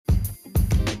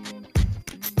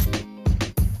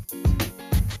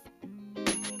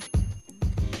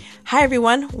Hi,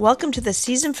 everyone. Welcome to the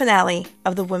season finale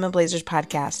of the Women Blazers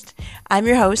podcast. I'm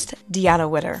your host, Deanna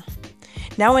Witter.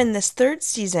 Now, in this third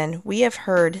season, we have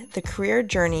heard the career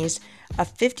journeys of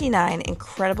 59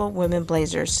 incredible women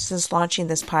Blazers since launching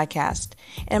this podcast,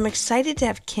 and I'm excited to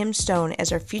have Kim Stone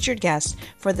as our featured guest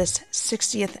for this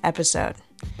 60th episode.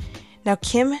 Now,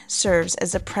 Kim serves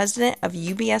as the president of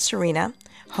UBS Arena,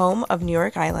 home of New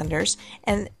York Islanders,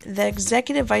 and the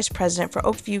executive vice president for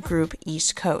Oakview Group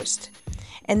East Coast.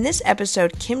 In this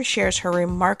episode, Kim shares her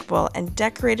remarkable and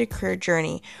decorated career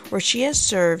journey where she has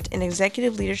served in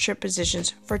executive leadership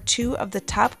positions for two of the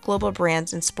top global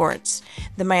brands in sports,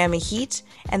 the Miami Heat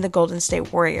and the Golden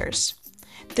State Warriors.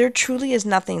 There truly is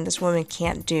nothing this woman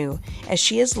can't do, as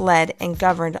she has led and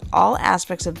governed all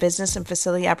aspects of business and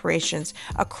facility operations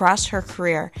across her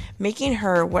career, making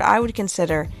her what I would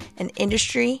consider an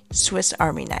industry Swiss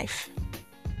Army knife.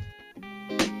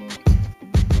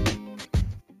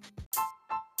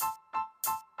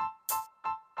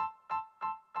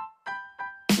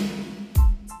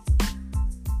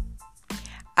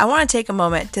 I want to take a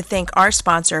moment to thank our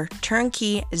sponsor,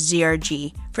 Turnkey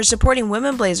ZRG, for supporting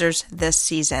Women Blazers this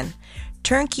season.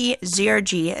 Turnkey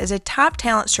ZRG is a top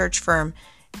talent search firm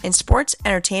in sports,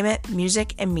 entertainment,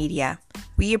 music, and media.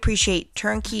 We appreciate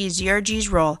Turnkey ZRG's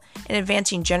role in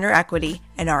advancing gender equity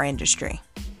in our industry.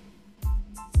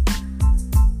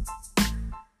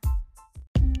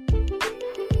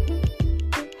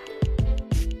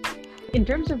 In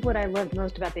terms of what I loved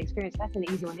most about the experience, that's an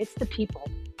easy one. It's the people.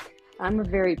 I'm a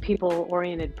very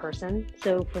people-oriented person.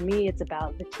 So for me, it's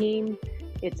about the team.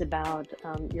 It's about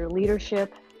your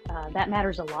leadership. That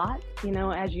matters a lot. You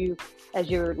know, as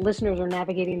your listeners are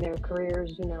navigating their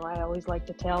careers, you know, I always like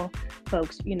to tell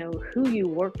folks, you know, who you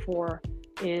work for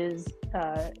is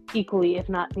equally, if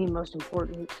not the most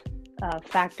important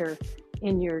factor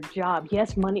in your job.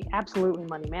 Yes, money, absolutely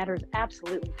money matters.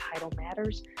 Absolutely title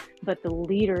matters. But the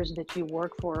leaders that you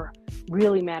work for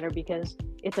really matter because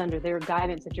it's under their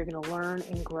guidance that you're going to learn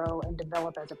and grow and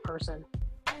develop as a person.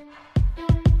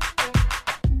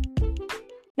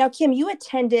 Now, Kim, you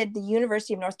attended the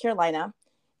University of North Carolina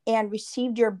and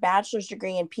received your bachelor's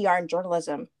degree in PR and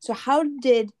journalism. So how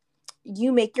did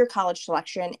you make your college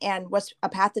selection, and was a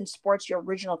path in sports your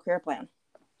original career plan?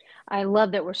 I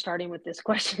love that we're starting with this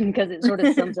question because it sort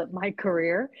of sums up my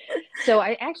career. So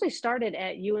I actually started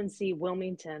at UNC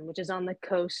Wilmington, which is on the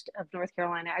coast of North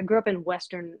Carolina. I grew up in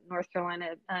Western North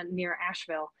Carolina near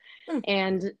Asheville,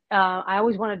 and I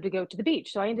always wanted to go to the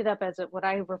beach. So I ended up as what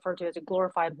I refer to as a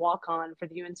glorified walk-on for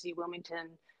the UNC Wilmington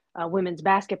women's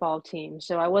basketball team.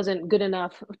 So I wasn't good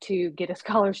enough to get a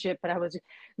scholarship, but I was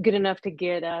good enough to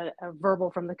get a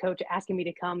verbal from the coach asking me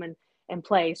to come and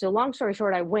play. So long story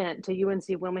short, I went to UNC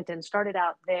Wilmington, started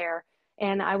out there,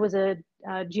 and I was a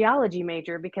geology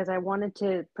major because I wanted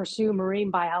to pursue marine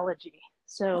biology.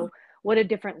 So what a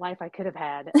different life I could have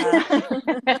had.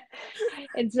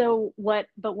 And so what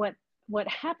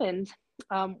happened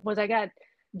was I got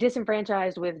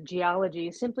disenfranchised with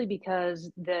geology simply because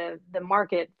the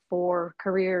market for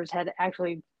careers had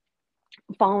actually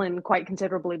fallen quite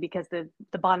considerably because the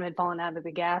bottom had fallen out of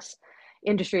the gas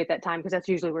industry at that time, because that's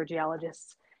usually where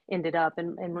geologists ended up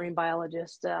and marine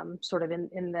biologists sort of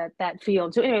in that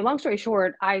field. So anyway, long story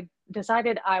short, I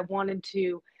decided I wanted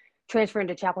to transfer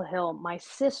into Chapel Hill. My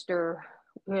sister,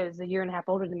 who is a year and a half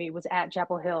older than me, was at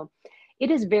Chapel Hill.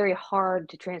 It is very hard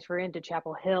to transfer into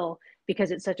Chapel Hill because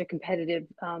it's such a competitive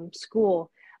school.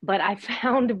 But I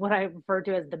found what I refer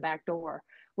to as the back door,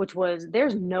 which was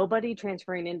there's nobody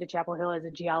transferring into Chapel Hill as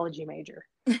a geology major,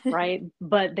 right?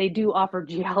 But they do offer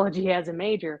geology as a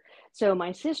major. So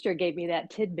my sister gave me that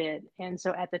tidbit. And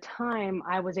so at the time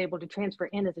I was able to transfer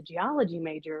in as a geology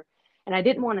major, and I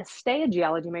didn't want to stay a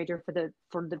geology major for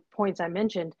the points I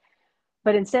mentioned.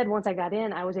 But instead, once I got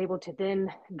in, I was able to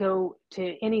then go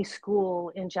to any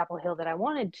school in Chapel Hill that I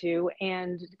wanted to.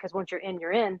 And because once you're in,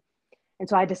 you're in. And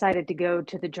so I decided to go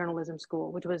to the journalism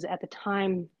school, which was at the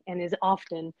time and is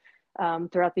often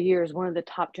throughout the years one of the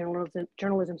top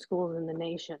journalism schools in the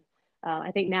nation.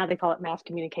 I think now they call it mass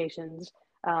communications.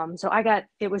 So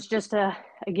it was just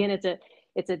again,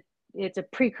 it's a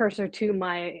precursor to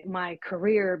my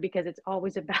career because it's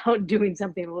always about doing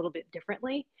something a little bit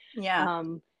differently. Yeah.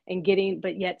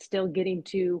 But yet still getting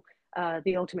to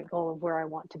the ultimate goal of where I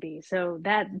want to be. So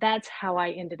that's how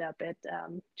I ended up at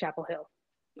Chapel Hill.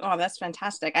 Oh, that's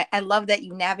fantastic. I love that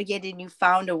you navigated and you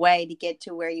found a way to get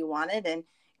to where you wanted, and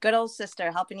good old sister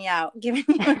helping you out, giving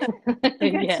you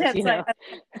yes, you know,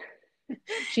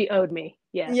 she owed me.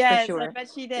 Yes, for Yes, I sure. bet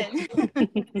she did.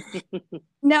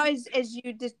 Now, as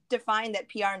you defined that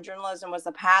PR and journalism was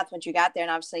the path once you got there,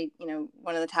 and obviously,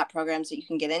 one of the top programs that you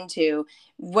can get into,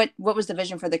 what was the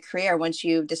vision for the career once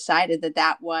you decided that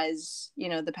that was,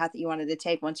 the path that you wanted to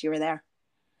take once you were there?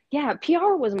 Yeah,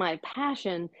 PR was my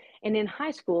passion. And in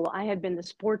high school, I had been the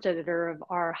sports editor of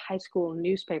our high school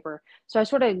newspaper. So I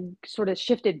sort of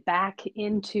shifted back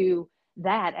into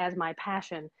that as my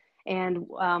passion. And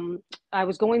I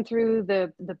was going through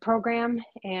the program,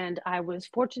 and I was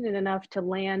fortunate enough to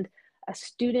land a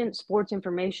student sports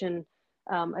information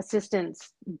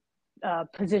assistance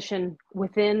position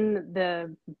within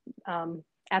the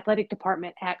athletic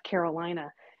department at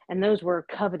Carolina, and those were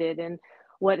coveted. And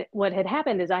what had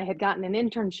happened is I had gotten an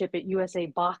internship at USA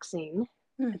Boxing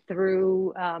Hmm.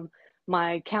 through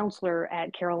my counselor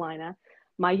at Carolina.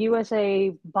 My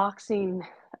USA Boxing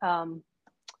um,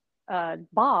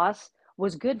 boss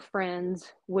was good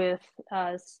friends with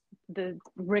the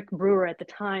Rick Brewer at the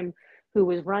time, who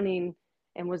was running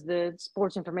and was the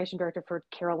sports information director for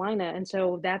Carolina. And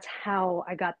so that's how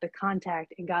I got the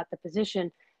contact and got the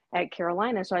position at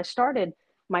Carolina. So I started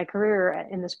my career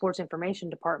in the sports information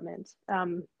department,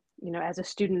 as a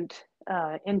student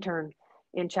intern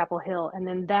in Chapel Hill. And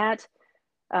then that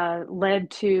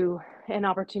led to an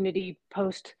opportunity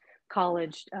post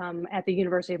college at the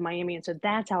University of Miami, and so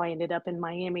that's how I ended up in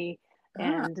Miami,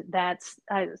 Ah, and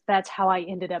that's how I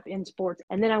ended up in sports.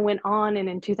 And then I went on, and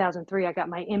in 2003, I got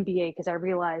my MBA because I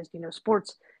realized,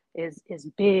 sports is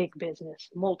big business,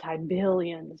 multi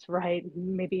billions, right?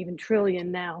 Maybe even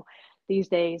trillion now these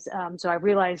days. So I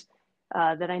realized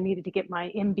that I needed to get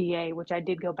my MBA, which I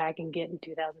did go back and get in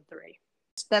 2003.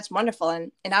 that's wonderful,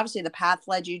 and obviously the path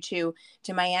led you to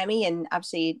Miami, and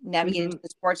obviously navigating Mm-hmm. into the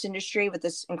sports industry with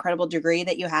this incredible degree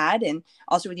that you had, and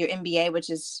also with your MBA, which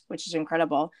is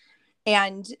incredible.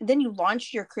 And then you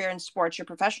launched your career in sports, your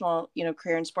professional,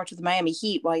 career in sports with the Miami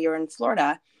Heat while you're in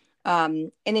Florida.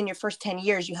 And in your first 10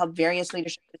 years, you held various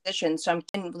leadership positions. So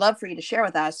I'd love for you to share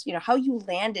with us, how you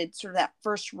landed sort of that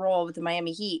first role with the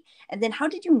Miami Heat. And then how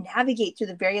did you navigate through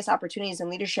the various opportunities in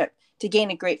leadership to gain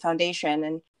a great foundation?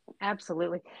 And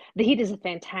Absolutely. The Heat is a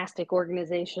fantastic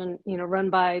organization,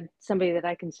 run by somebody that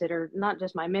I consider not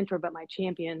just my mentor, but my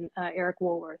champion, Eric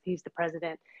Woolworth. He's the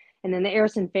president. And then the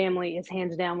Arison family is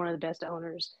hands down one of the best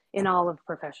owners in all of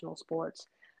professional sports.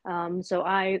 So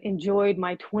I enjoyed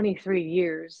my 23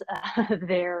 years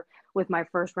there with my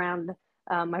first round,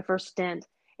 my first stint.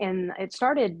 And it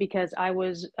started because I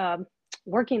was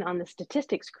working on the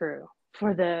statistics crew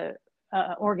for the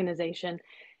organization,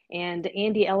 and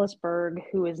Andy Ellisberg,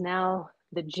 who is now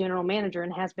the general manager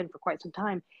and has been for quite some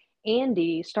time,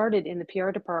 Andy started in the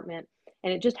PR department,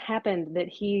 and it just happened that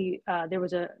there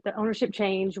was the ownership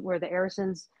change where the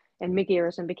Arisons and Mickey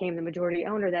Arison became the majority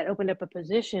owner. That opened up a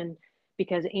position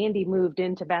because Andy moved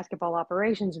into basketball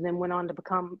operations and then went on to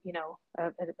become,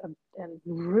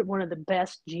 one of the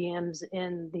best GMs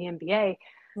in the NBA.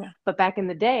 yeah. But back in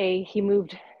the day, he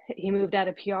moved out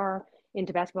of PR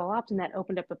into basketball ops, and that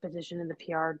opened up a position in the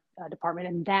PR department,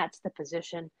 and that's the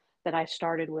position that I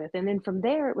started with. And then from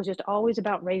there, it was just always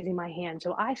about raising my hand.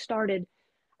 So I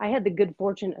had the good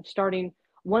fortune of starting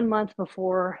 1 month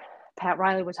before Pat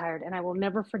Riley was hired, and I will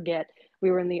never forget.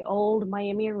 We were in the old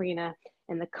Miami Arena,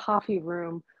 and the coffee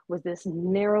room was this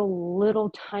narrow, little,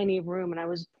 tiny room, and I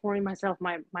was pouring myself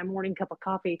my morning cup of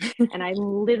coffee, and I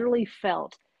literally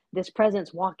felt this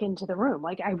presence walk into the room.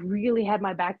 Like I really had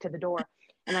my back to the door,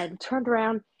 and I turned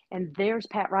around, and there's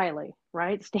Pat Riley,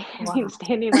 right, standing Wow.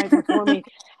 standing right before me.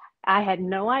 I had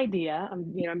no idea.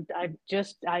 I'm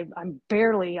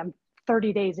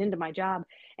 30 days into my job,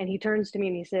 and he turns to me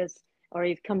and he says, or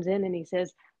he comes in and he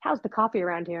says, "How's the coffee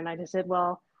around here?" And I just said,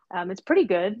 "Well, it's pretty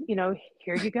good.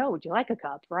 Here you go. Would you like a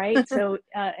cup?" Right. So,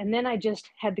 and then I just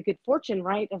had the good fortune,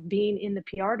 right, of being in the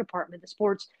PR department, the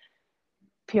sports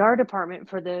PR department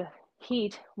for the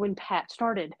Heat when Pat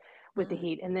started with the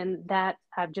Heat. And then that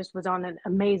I just was on an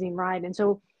amazing ride. And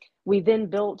so we then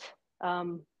built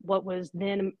what was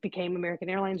then became American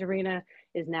Airlines Arena,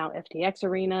 is now FTX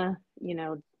Arena,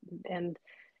 and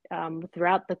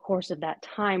throughout the course of that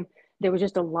time, there was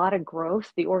just a lot of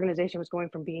growth. The organization was going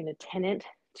from being a tenant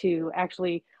to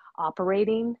actually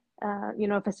operating,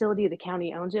 a facility. The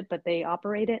county owns it, but they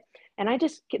operate it. And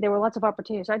there were lots of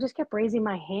opportunities. So I just kept raising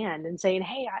my hand and saying,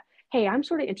 hey, I'm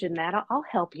sort of interested in that. I'll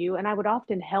help you. And I would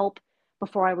often help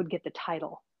before I would get the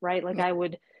title, right? Like Yeah. I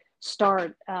would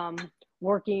start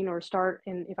working or start,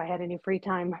 and if I had any free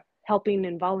time, helping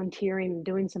and volunteering and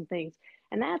doing some things.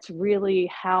 And that's really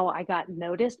how I got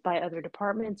noticed by other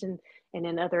departments and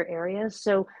in other areas.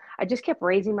 So I just kept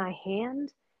raising my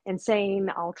hand and saying,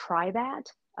 I'll try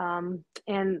that. And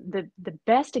the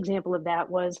best example of that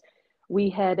was we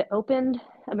had opened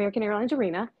American Airlines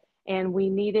Arena, and we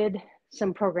needed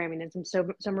some programming and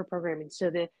some summer programming. So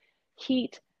the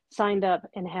Heat signed up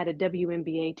and had a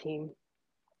WNBA team.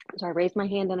 So I raised my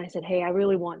hand and I said, hey, I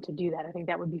really want to do that. I think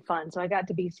that would be fun. So I got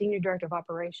to be senior director of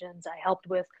operations. I helped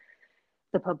with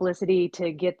the publicity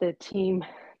to get the team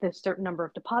the certain number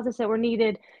of deposits that were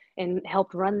needed and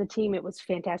helped run the team. It was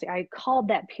fantastic. I called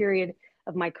that period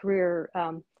of my career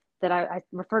that I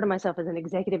refer to myself as an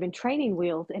executive in training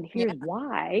wheels. And here's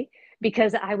why,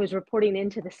 because I was reporting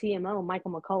into the CMO,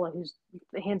 Michael McCullough, who's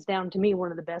hands down to me, one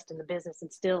of the best in the business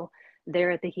and still there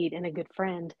at the Heat and a good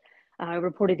friend. I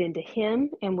reported into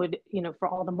him and would, for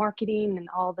all the marketing and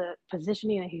all the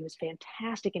positioning, he was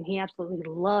fantastic. And he absolutely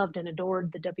loved and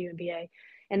adored the WNBA.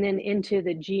 And then into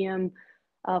the GM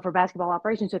for basketball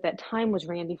operations. So at that time was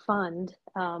Randy Fund.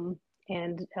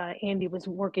 And Andy was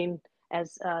working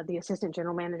as the assistant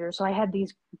general manager. So I had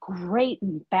these great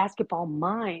basketball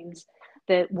minds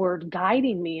that were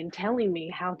guiding me and telling me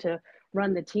how to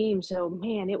run the team. So,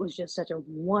 man, it was just such a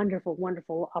wonderful,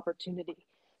 wonderful opportunity.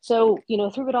 So,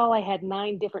 through it all, I had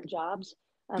 9 different jobs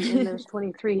in those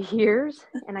 23 years,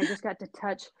 and I just got to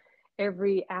touch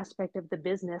every aspect of the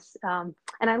business. And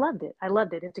I loved it.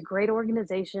 It's a great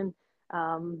organization.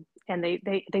 And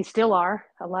they still are.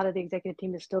 A lot of the executive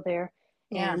team is still there.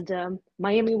 Yeah. And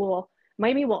Miami will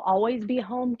always be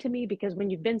home to me, because when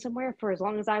you've been somewhere for as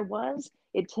long as I was,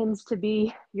 it tends to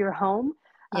be your home.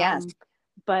 Yes.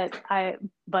 But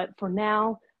for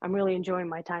now, I'm really enjoying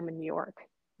my time in New York.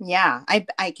 Yeah,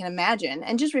 I can imagine.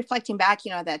 And just reflecting back,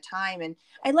 at that time, and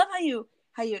I love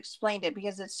how you explained it,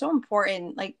 because it's so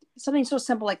important, like something so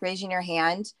simple like raising your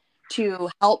hand to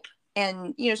help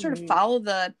and, sort of follow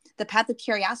the path of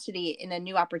curiosity in a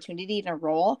new opportunity, in a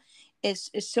role is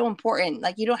so important.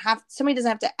 Like somebody doesn't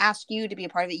have to ask you to be a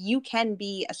part of it. You can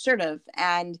be assertive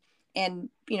and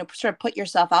sort of put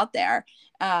yourself out there,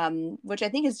 which I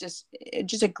think is just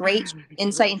a great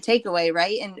insight and takeaway,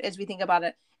 right? And as we think about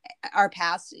it, our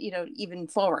past, even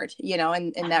forward,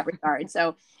 in that regard.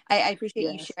 So I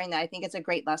appreciate you sharing that. I think it's a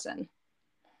great lesson.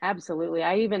 Absolutely.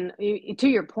 I even, to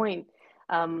your point,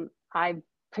 I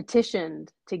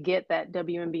petitioned to get that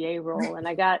WNBA role, and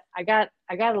I got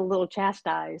a little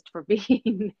chastised for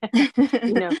being,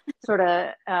 sort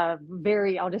of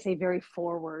very, I'll just say very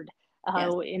forward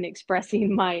in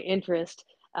expressing my interest.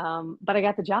 But I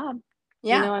got the job.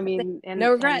 Yeah. And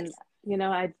no regrets. And,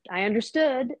 I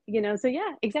understood, so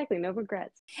yeah, exactly. No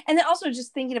regrets. And then also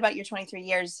just thinking about your 23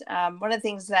 years, one of the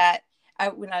things that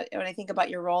when I think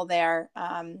about your role there,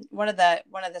 one of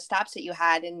the stops that you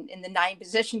had in the 9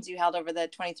 positions you held over the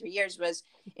 23 years was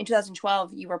in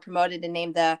 2012, you were promoted and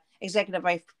named the executive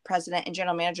vice president and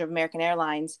general manager of American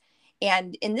Airlines.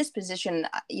 And in this position,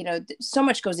 so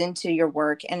much goes into your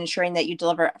work and ensuring that you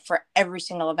deliver for every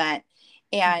single event.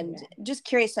 And just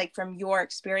curious, like from your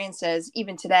experiences,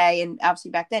 even today, and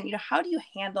obviously back then, how do you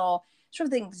handle sort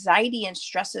of the anxiety and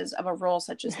stresses of a role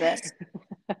such as this?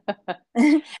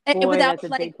 Boy, without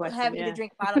like having to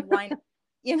drink a bottle of wine,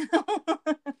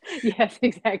 Yes,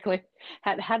 exactly.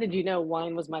 How did you know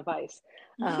wine was my vice?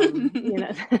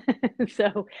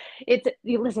 So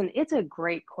listen, it's a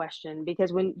great question,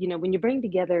 because when you bring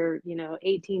together,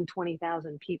 18,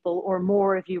 20,000 people or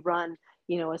more, if you run,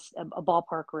 a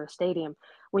ballpark or a stadium,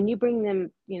 when you bring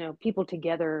them, people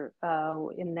together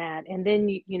in that, and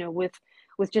then,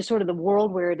 with just sort of the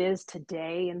world where it is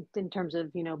today, and in terms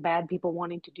of, bad people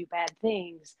wanting to do bad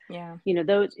things,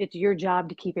 it's your job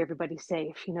to keep everybody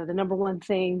safe. The number one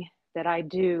thing that I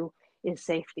do is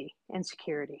safety and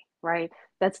security, right?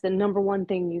 That's the number one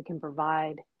thing you can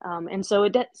provide. And so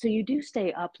you do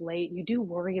stay up late, you do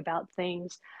worry about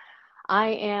things. I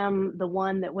am the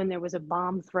one that when there was a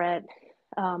bomb threat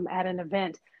at an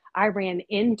event, I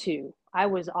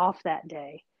was off that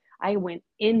day. I went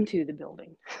into the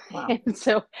building. Wow. And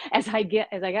so as I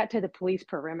got to the police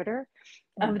perimeter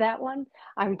of that one,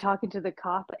 I'm talking to the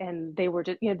cop, and they were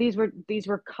just, these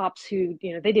were cops who,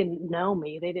 they didn't know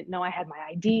me. They didn't know I had my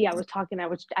ID.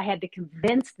 I had to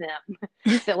convince them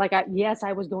that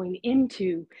I was going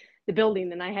into the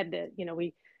building, and I had to,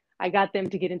 I got them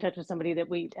to get in touch with somebody that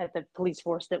at the police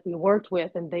force that we worked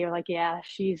with, and they are like, yeah,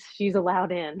 she's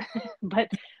allowed in. but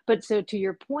so to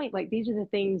your point, like, these are the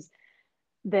things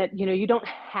that, you don't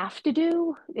have to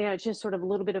do. It's just sort of a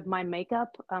little bit of my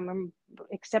makeup. I'm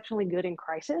exceptionally good in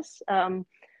crisis,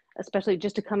 especially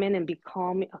just to come in and be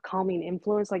a calming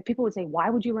influence. Like, people would say, why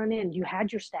would you run in? You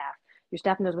had your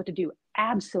staff knows what to do.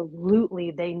 Absolutely,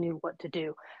 they knew what to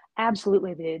do.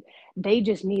 Absolutely, they did. They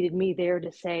just needed me there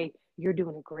to say, you're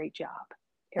doing a great job.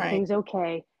 Everything's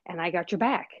okay, and I got your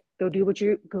back. Go do what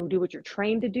you're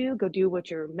trained to do. Go do what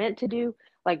you're meant to do.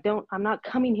 Like, I'm not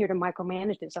coming here to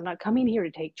micromanage this. I'm not coming here to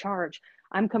take charge.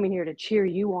 I'm coming here to cheer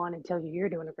you on and tell you you're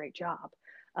doing a great job.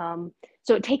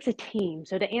 So it takes a team.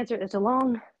 So to answer,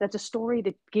 that's a story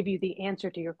to give you the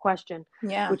answer to your question,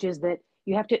 Yeah. which is that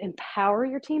you have to empower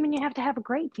your team, and you have to have a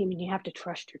great team, and you have to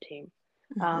trust your team.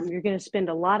 You're going to spend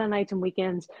a lot of nights and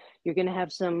weekends. You're going to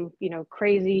have some,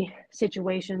 crazy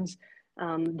situations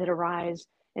that arise.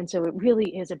 And so it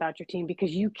really is about your team,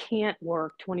 because you can't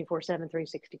work 24/7,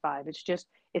 365.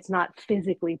 It's not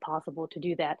physically possible to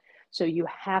do that. So you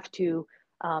have to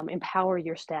empower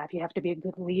your staff. You have to be a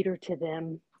good leader to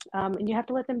them, and you have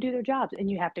to let them do their jobs, and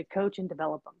you have to coach and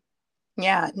develop them.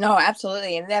 Yeah, no,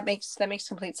 absolutely. And that makes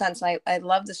complete sense. And I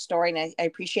love the story, and I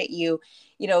appreciate you,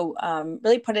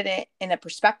 really put it in a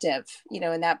perspective,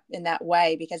 in that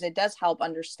way, because it does help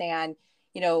understand,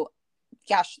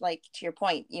 gosh, like to your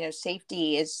point,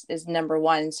 safety is number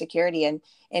one in security.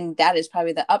 And that is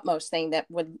probably the utmost thing that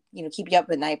would, keep you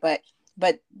up at night.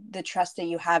 But the trust that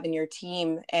you have in your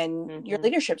team and your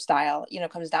leadership style,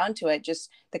 comes down to it, just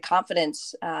the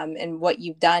confidence in what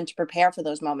you've done to prepare for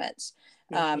those moments.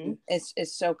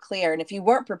 Is so clear. And if you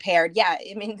weren't prepared, the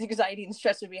anxiety and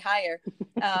stress would be higher.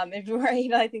 If you were,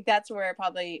 I think that's where it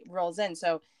probably rolls in.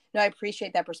 So no, I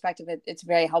appreciate that perspective. It's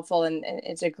very helpful. And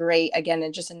it's a great, again,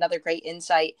 and just another great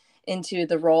insight into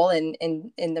the role and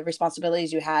the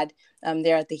responsibilities you had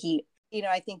there at the Heat.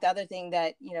 I think the other thing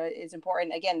that, is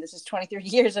important, again, this is 23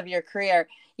 years of your career,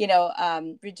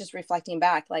 just reflecting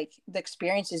back, like the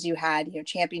experiences you had,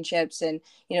 championships and,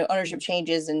 ownership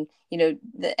changes and,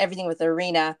 everything with the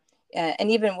arena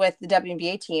and even with the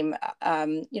WNBA team,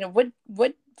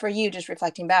 what for you, just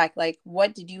reflecting back, like,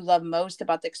 what did you love most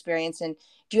about the experience? And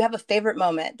do you have a favorite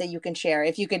moment that you can share?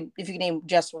 If you could name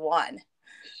just one.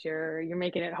 Sure. You're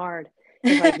making it hard.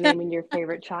 It's like naming your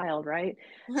favorite child, right?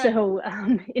 So,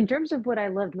 in terms of what I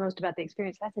loved most about the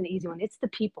experience, that's an easy one. It's the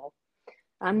people.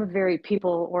 I'm a very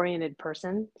people-oriented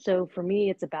person. So for me,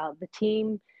 it's about the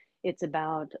team. It's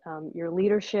about your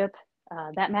leadership.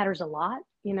 That matters a lot.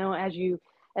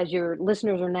 As your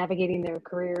listeners are navigating their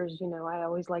careers, I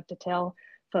always like to tell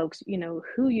folks,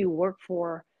 who you work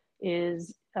for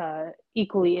is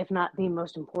equally, if not the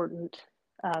most important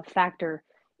factor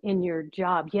in your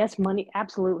job. Yes,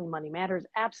 absolutely money matters.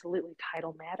 Absolutely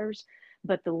title matters.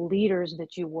 But the leaders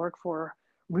that you work for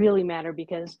really matter,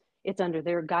 because it's under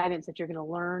their guidance that you're going to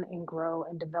learn and grow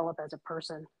and develop as a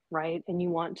person, right? And you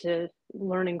want to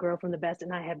learn and grow from the best.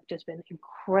 And I have just been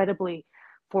incredibly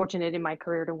fortunate in my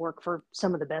career to work for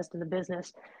some of the best in the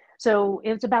business. So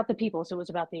it's about the people. So it's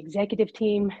about the executive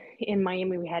team in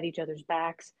Miami. We had each other's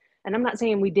backs. And I'm not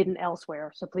saying we didn't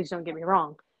elsewhere, so please don't get me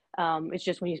wrong. It's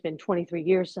just when you spend 23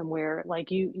 years somewhere, like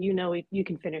you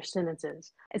can finish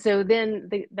sentences. And so then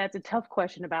that's a tough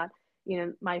question about,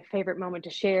 my favorite moment to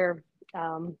share,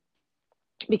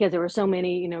 because there were so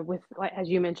many, with, as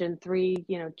you mentioned, 3,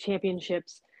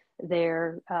 championships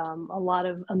there, a lot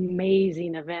of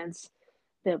amazing events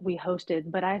that we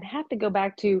hosted. But I'd have to go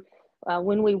back to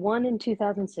when we won in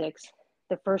 2006,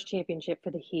 the first championship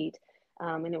for the Heat,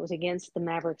 and it was against the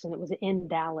Mavericks, and it was in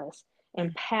Dallas.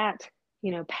 And Pat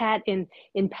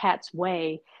in Pat's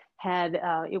way had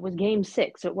it was game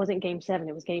 6, so it wasn't game 7,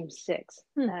 it was game 6.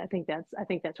 I think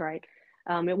that's right.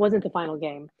 It wasn't the final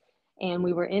game. And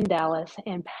we were in Dallas,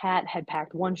 and Pat had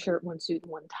packed one shirt, one suit,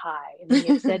 and one tie. And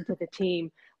he had said to the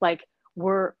team, like,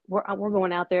 we're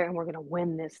going out there and we're going to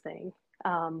win this thing.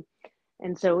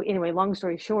 And so anyway, long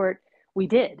story short, we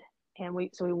did. And we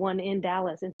won in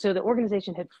Dallas. And so the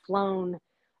organization had flown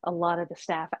a lot of the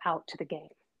staff out to the game,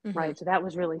 right? So that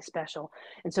was really special.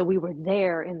 And so we were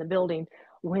there in the building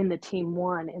when the team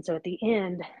won. And so at the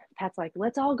end, Pat's like,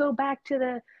 let's all go back to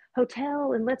the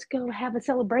hotel and let's go have a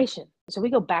celebration. So we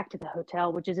go back to the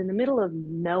hotel, which is in the middle of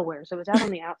nowhere. So it's out on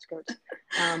the outskirts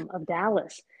of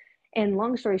Dallas. And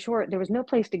long story short, there was no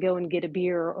place to go and get a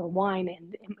beer or wine.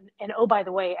 And oh, by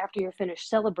the way, after you're finished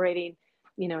celebrating,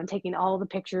 and taking all the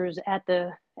pictures at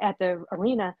the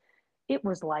arena, it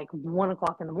was like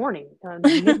 1:00 in the morning,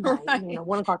 midnight, right.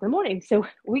 1:00 in the morning. So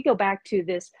we go back to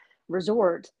this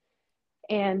resort,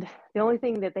 and the only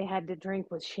thing that they had to drink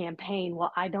was champagne.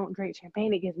 Well, I don't drink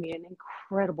champagne. It gives me an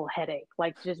incredible headache,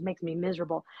 like just makes me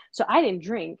miserable. So I didn't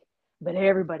drink, but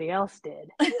everybody else did.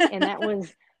 And that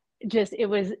was just, it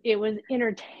was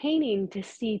entertaining to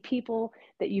see people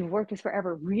that you've worked with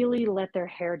forever really let their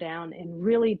hair down and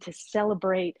really to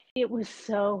celebrate. It was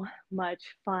so much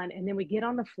fun. And then we get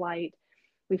on the flight,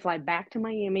 we fly back to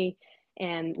Miami,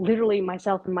 and literally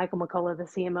myself and Michael McCullough, the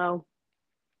CMO,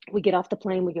 we get off the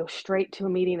plane, we go straight to a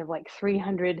meeting of like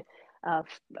 300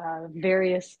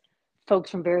 various folks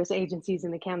from various agencies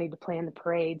in the county to plan the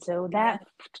parade. So Yeah. that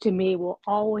to me will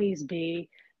always be,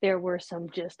 there were some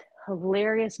just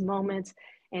hilarious moments,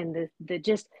 and the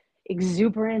just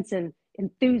exuberance and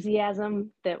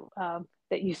enthusiasm that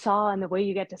you saw, and the way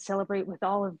you got to celebrate with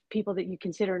all of people that you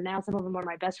consider now, some of them are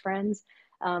my best friends.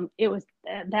 It was,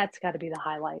 that's got to be the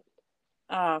highlight.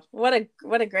 Oh, what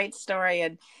a great story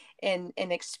and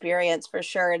experience for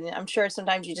sure. And I'm sure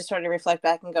sometimes you just sort of reflect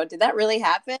back and go, did that really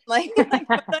happen? Did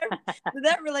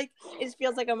that really, it just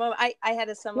feels like a moment. I had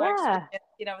a similar Yeah.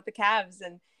 experience, with the Cavs,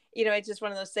 and, it's just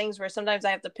one of those things where sometimes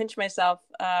I have to pinch myself,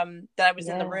 that I was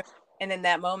in the room Yes. and in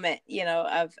that moment,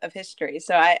 of history.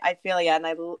 So I feel, yeah. And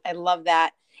I love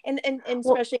that. And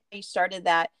Well, especially when you started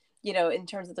that, in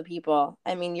terms of the people.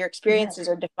 I mean, your experiences yes.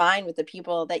 are defined with the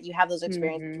people that you have those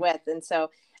experiences Mm-hmm. with. And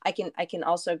so I can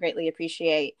also greatly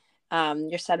appreciate,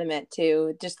 your sentiment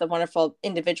to just the wonderful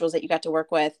individuals that you got to work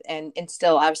with, and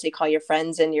still obviously call your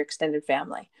friends and your extended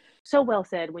family. So well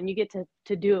said. When you get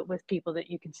to do it with people that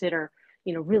you consider,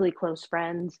 really close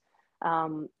friends,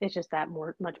 it's just that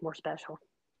much more special.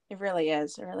 It really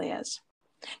is. It really is.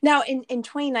 Now, in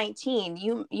 2019,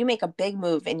 you make a big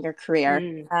move in your career,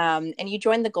 Mm. and you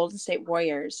joined the Golden State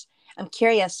Warriors. I'm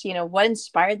curious, what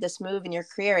inspired this move in your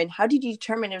career, and how did you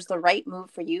determine it was the right move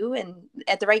for you and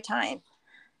at the right time?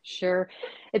 Sure.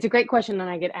 It's a great question, and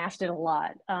I get asked it a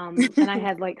lot. And I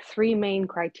had like three main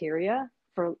criteria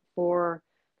for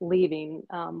leaving.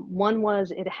 One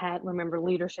was, remember,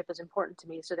 leadership is important to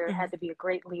me. So there Mhm. had to be a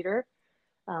great leader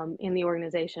in the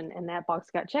organization. And that box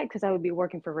got checked because I would be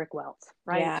working for Rick Welts,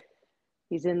 right? Yeah.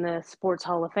 He's in the Sports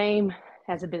Hall of Fame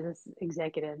as a business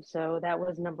executive. So that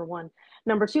was number one.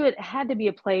 Number two, it had to be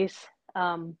a place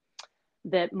um,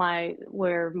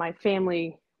 where my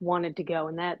family wanted to go,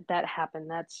 and that happened.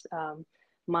 That's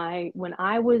when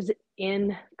I was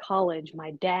in college,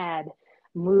 my dad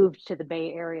moved to the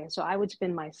Bay Area, so I would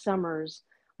spend my summers,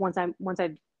 once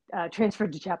I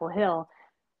transferred to Chapel Hill.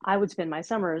 I would spend my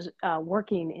summers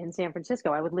working in San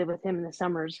Francisco. I would live with him in the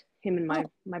summers, him and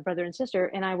Oh, my brother and sister,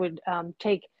 and I would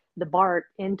take the BART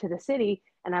into the city,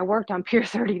 and I worked on Pier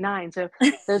 39. So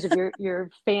those of your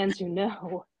fans who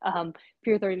know,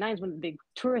 Pier 39 is one of the big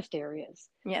tourist areas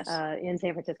yes. in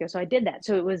San Francisco. So I did that.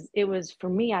 So it was for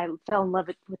me. I fell in love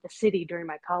with the city during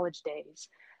my college days.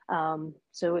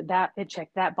 So that it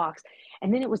checked that box,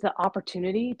 and then it was the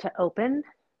opportunity to open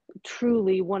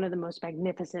truly one of the most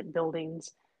magnificent buildings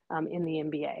in the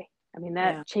NBA. I mean,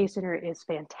 Yeah. that Chase Center is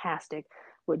fantastic.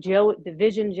 The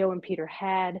vision Joe and Peter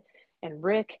had, and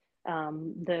Rick,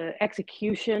 the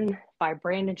execution by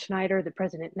Brandon Schneider, the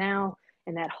president now,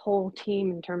 and that whole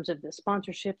team in terms of the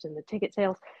sponsorships and the ticket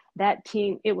sales. That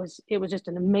team, it was just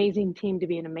an amazing team to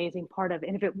be an amazing part of.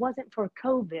 And if it wasn't for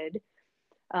COVID,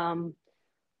 um,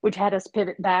 which had us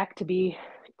pivot back to be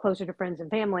closer to friends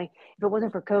and family. If it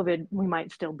wasn't for COVID, we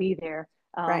might still be there.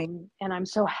 Right. And I'm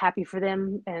so happy for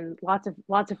them, and lots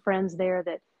of friends there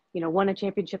that won a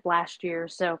championship last year.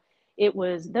 So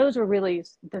those were really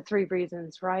the three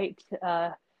reasons, right?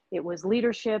 It was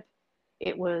leadership,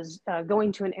 it was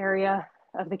going to an area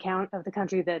of the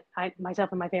country that I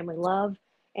myself and my family love,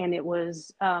 and it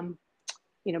was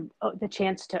the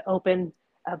chance to open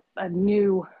a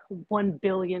new $1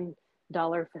 billion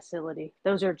facility.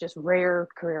 Those are just rare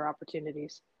career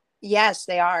opportunities. Yes,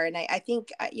 they are. And I think,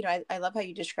 I love how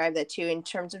you describe that too, in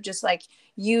terms of just like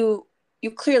you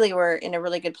clearly were in a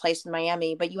really good place in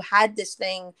Miami, but you had this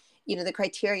thing, the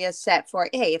criteria set for,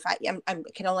 hey, if I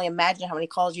can only imagine how many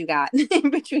calls you got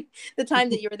in between the time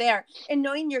that you were there, and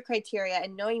knowing your criteria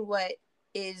and knowing what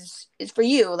is for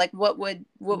you, like what would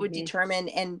Mm-hmm. determine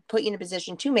and put you in a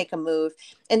position to make a move.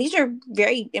 And these are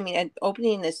very, I mean,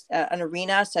 opening this an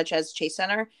arena such as Chase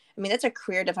Center, I mean, that's a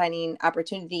career defining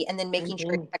opportunity. And then making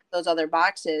sure you Mm-hmm. check those other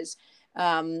boxes,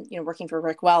 working for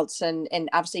Rick Welts, and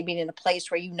obviously being in a place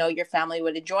where your family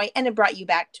would enjoy, and it brought you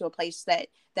back to a place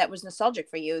that was nostalgic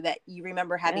for you, that you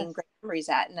remember having Yes. great memories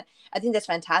at. And I think that's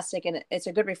fantastic. And it's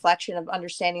a good reflection of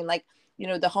understanding, like,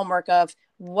 the homework of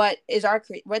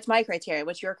what's my criteria,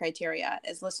 what's your criteria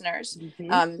as listeners,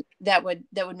 Mm-hmm. that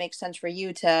would make sense for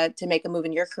you to make a move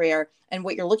in your career, and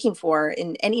what you're looking for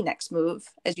in any next move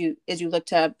as you look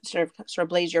to sort of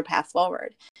blaze your path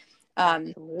forward. um and,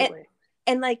 Absolutely.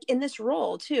 and like in this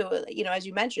role too, as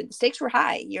you mentioned, the stakes were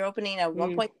high. You're opening a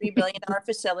Mm. 1.3 billion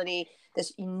facility,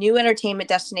 this new entertainment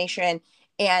destination,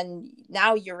 and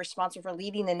now you're responsible for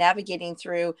leading and navigating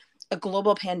through a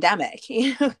global pandemic.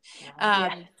 Yeah.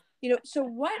 So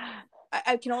what,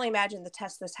 I can only imagine the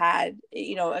test this had,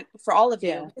 for all of you.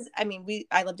 Yeah. Because, I mean,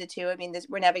 I lived it too. I mean,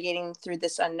 we're navigating through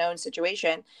this unknown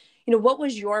situation. what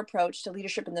was your approach to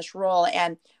leadership in this role,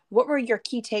 and what were your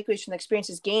key takeaways from the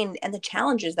experiences gained and the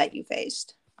challenges that you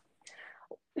faced?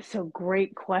 So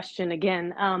great question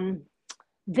again.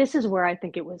 This is where I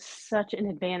think it was such an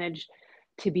advantage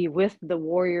to be with the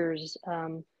Warriors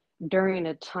during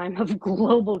a time of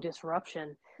global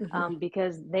disruption, Mm-hmm.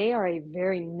 because they are a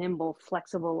very nimble,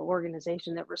 flexible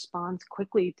organization that responds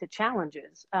quickly to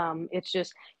challenges. It's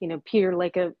just, Joe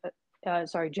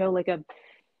Lacob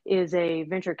is a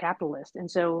venture capitalist. And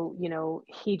so,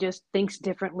 he just thinks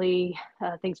differently,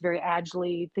 thinks very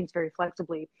agilely, thinks very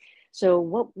flexibly.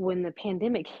 So when the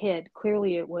pandemic hit,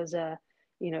 clearly it was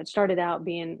it started out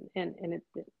being, and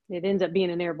it ends up being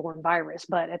an airborne virus,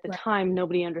 but at the Right. time,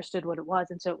 nobody understood what it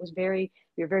was. And so we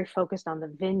were very focused on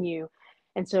the venue.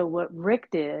 And so what Rick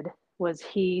did was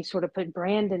he sort of put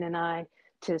Brandon and I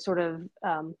to sort of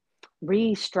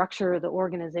restructure the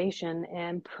organization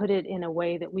and put it in a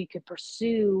way that we could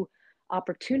pursue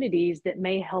opportunities that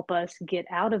may help us get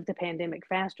out of the pandemic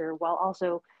faster, while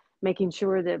also making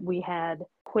sure that we had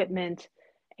equipment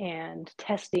and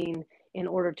testing in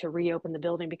order to reopen the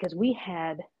building, because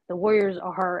the Warriors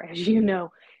are, as you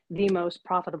know, the most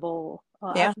profitable.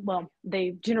 Yeah.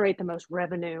 They generate the most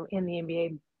revenue in the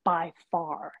NBA by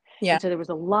far. Yeah. And so there was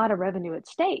a lot of revenue at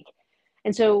stake.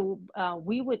 And so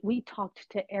we talked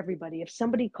to everybody. If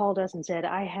somebody called us and said,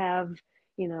 I have,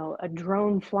 a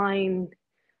drone flying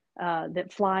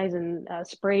that flies and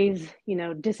sprays,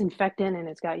 disinfectant, and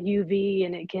it's got UV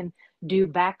and it can do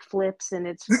backflips and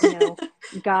it's,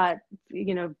 got,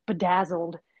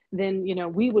 bedazzled, then,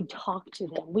 we would talk to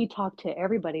them. We talked to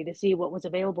everybody to see what was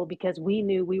available, because we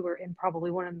knew we were in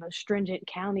probably one of the most stringent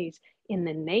counties in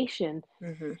the nation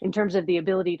Mm-hmm. in terms of the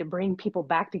ability to bring people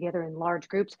back together in large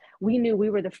groups. We knew we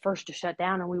were the first to shut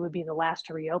down and we would be the last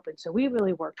to reopen. So we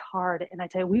really worked hard. And I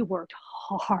tell you, we worked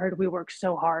hard. We worked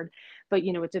so hard. But,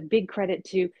 it's a big credit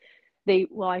to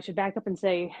I should back up and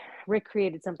say Rick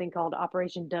created something called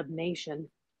Operation Dub Nation.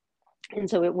 And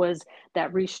so it was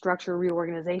that restructure,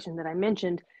 reorganization that I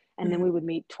mentioned. And then we would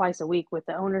meet twice a week with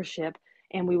the ownership,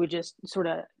 and we would just sort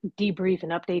of debrief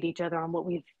and update each other on what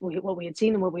we had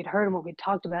seen and what we'd heard and what we'd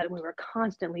talked about. And we were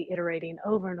constantly iterating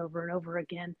over and over and over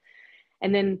again.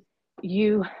 And then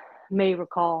you may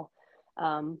recall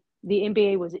the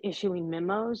NBA was issuing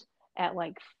memos at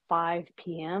like 5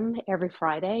 p.m. every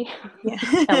Friday,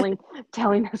 Yeah.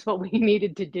 telling us what we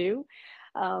needed to do.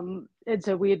 And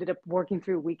so we ended up working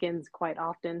through weekends quite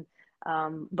often.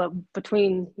 But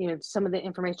between, some of the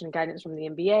information and guidance from the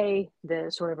NBA,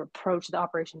 the sort of approach, the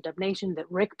Operation Dub Nation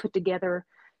that Rick put together,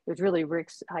 it was really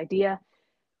Rick's idea.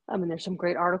 And there's some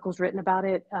great articles written about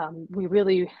it. We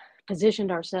really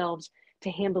positioned ourselves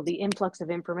to handle the influx of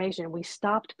information. We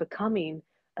stopped becoming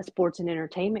a sports and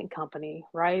entertainment company,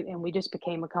 right? And we just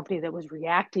became a company that was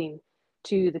reacting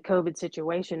to the COVID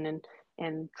situation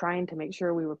and trying to make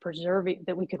sure we were preserving,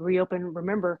 that we could reopen,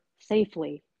 remember,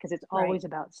 safely, because it's always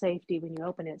about safety when you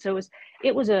open it. So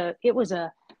it was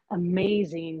a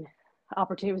amazing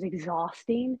opportunity. It was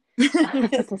exhausting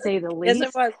to say the least. Yes,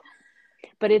 it was.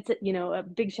 But it's, a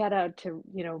big shout out to,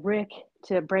 Rick,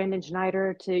 to Brandon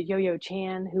Schneider, to Yo-Yo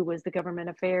Chan, who was the government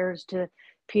affairs, to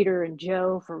Peter and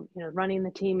Joe for, running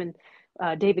the team, and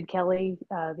David Kelly,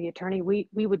 the attorney.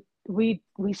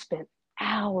 We spent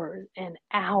hours and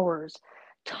hours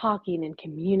talking and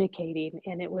communicating,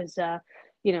 and it was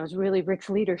it was really Rick's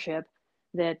leadership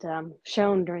that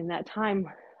shone during that time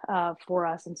for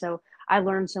us. And so I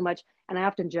learned so much. And I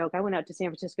often joke, I went out to San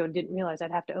Francisco and didn't realize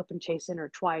I'd have to open Chase Center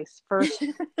twice, first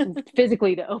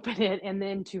physically to open it and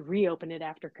then to reopen it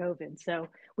after COVID. So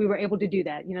we were able to do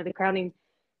that. The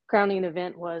crowning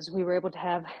event was, we were able to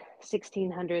have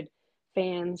 1,600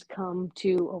 fans come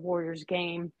to a Warriors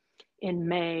game in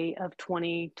May of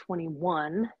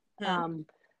 2021.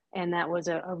 And that was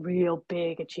a real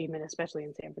big achievement, especially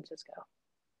in San Francisco.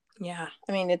 Yeah.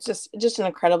 I mean, it's just an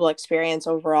incredible experience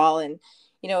overall. And,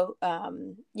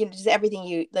 just everything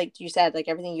you, like you said, like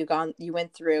everything you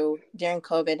went through during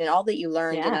COVID and all that you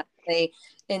learned. Yeah. And I say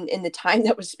in the time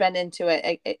that was spent into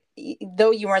it,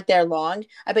 though you weren't there long,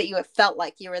 I bet you it felt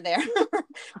like you were there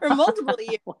for multiple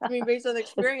years. Wow. I mean, based on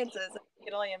experiences, I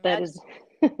can only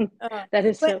imagine. That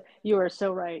is so, you are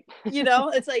so right.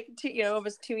 It's like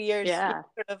almost 2 years. Yeah.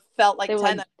 Sort of felt like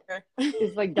 10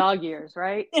 It's like dog years,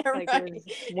 right? Yeah, like right. It was,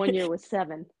 1 year was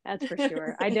 7. That's for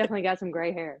sure. I definitely got some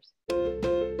gray hairs.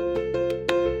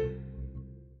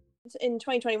 In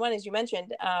 2021, as you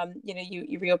mentioned,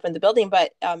 you reopened the building,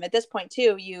 but at this point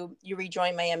too, you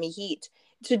rejoined Miami Heat.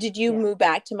 So did you move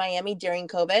back to Miami during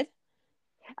COVID?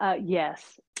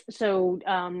 Yes. So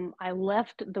I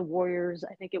left the Warriors,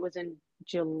 I think it was in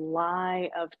July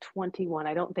of 21.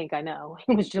 I don't think I know.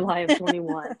 It was July of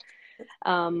 21.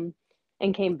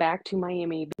 And came back to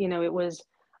Miami. It was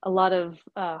a lot of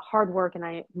hard work, and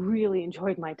I really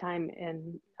enjoyed my time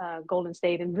in Golden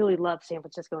State and really loved San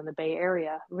Francisco and the Bay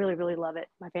Area. Really, really love it.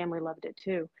 My family loved it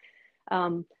too.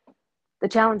 The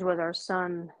challenge was our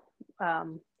son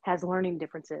has learning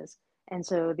differences, and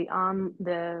so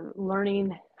the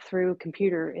learning through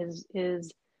computer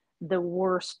is the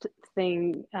worst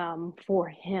thing for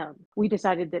him. We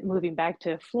decided that moving back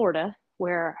to Florida,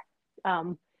 where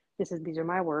these are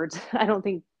my words. I don't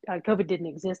think COVID didn't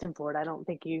exist in Florida. I don't know if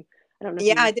it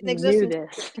didn't you exist knew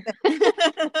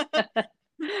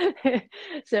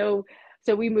this.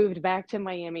 So we moved back to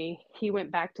Miami. He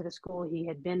went back to the school he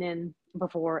had been in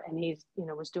before, and he's,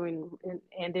 was doing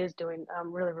and is doing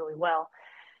really, really well.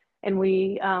 And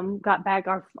we got back.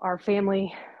 Our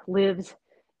family lives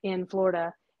in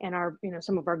Florida, and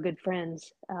some of our good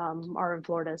friends are in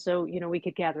Florida. So, we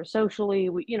could gather socially,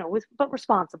 but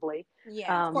responsibly.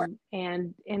 Yeah, of course.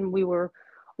 And we were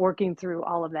working through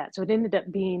all of that. So it ended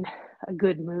up being a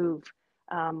good move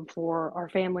for our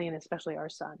family and especially our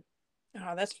son.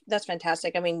 Oh, that's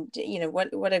fantastic. I mean,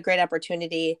 what a great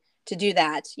opportunity to do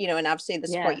that, and obviously the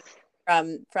support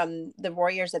from the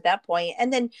Warriors at that point.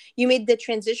 And then you made the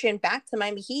transition back to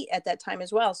Miami Heat at that time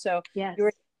as well. So yes. You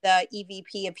were the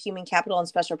EVP of Human Capital and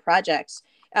Special Projects.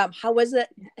 How was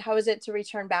it to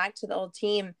return back to the old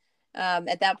team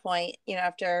at that point,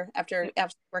 after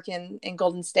working in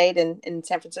Golden State and in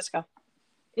San Francisco?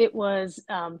 It was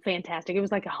fantastic. It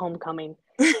was like a homecoming.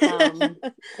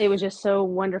 It was just so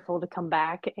wonderful to come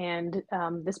back. And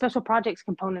the special projects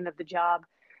component of the job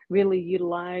really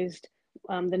utilized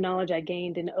the knowledge I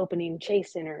gained in opening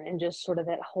Chase Center and just sort of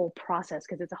that whole process,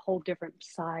 because it's a whole different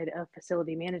side of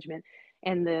facility management.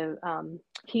 And the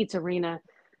Heat's arena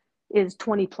is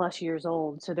 20 plus years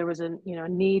old. So there was a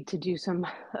need to do some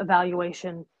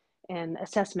evaluation and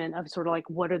assessment of sort of like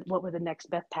what were the next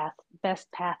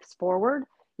best paths forward,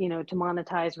 to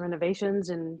monetize renovations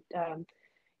and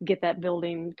get that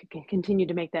building, continue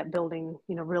to make that building,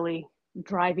 really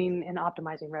driving and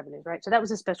optimizing revenues, right? So that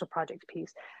was a special projects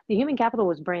piece. The human capital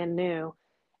was brand new,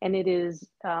 and it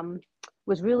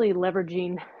was really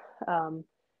leveraging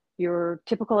your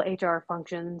typical HR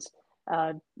functions,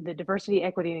 the diversity,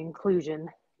 equity, and inclusion,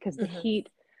 because the Heat,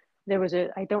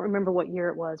 I don't remember what year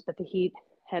it was, but the Heat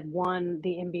had won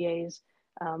the NBA's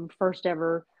first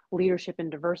ever leadership and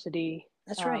diversity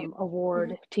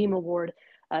award, team award,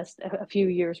 a few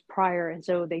years prior. And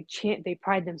so they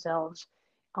pride themselves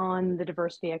on the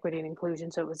diversity, equity, and inclusion.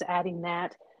 So it was adding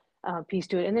that piece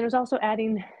to it. And then it was also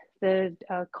adding the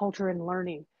culture and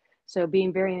learning. So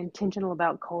being very intentional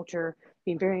about culture,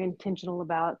 being very intentional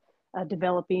about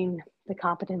developing the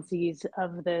competencies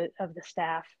of the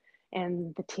staff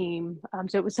and the team.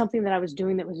 So it was something that I was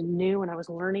doing that was new, and I was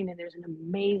learning, and there's an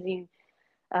amazing,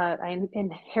 I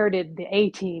inherited the A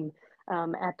team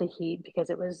at the Heat, because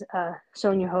it was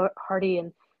Sonia Hardy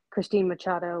and Christine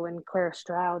Machado and Clara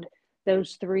Stroud.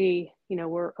 Those three,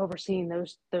 were overseeing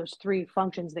those three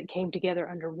functions that came together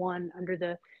under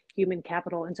the human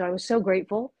capital. And so I was so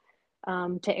grateful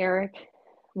to Eric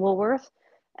Woolworth,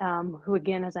 who,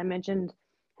 again, as I mentioned,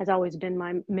 has always been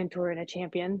my mentor and a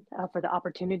champion for the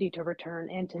opportunity to return,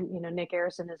 and to, Nick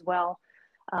Arison as well,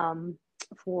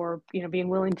 for, being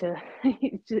willing to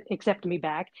accept me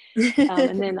back.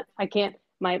 And then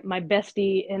my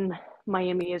bestie in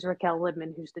Miami is Raquel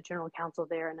Libman, who's the general counsel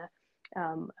there, and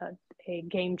a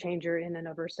game changer in and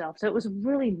of herself. So it was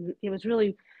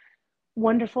really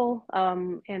wonderful,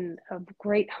 and a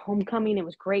great homecoming. It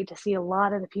was great to see a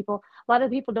lot of the people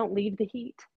don't leave the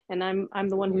Heat, and I'm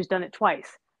the one who's done it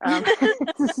twice.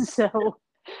 So,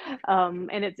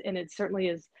 and it certainly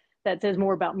is, that says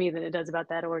more about me than it does about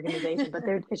that organization, but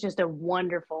it's just it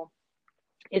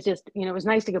was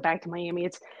nice to go back to Miami.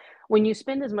 It's when you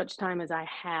spend as much time as I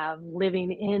have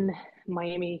living in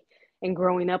Miami and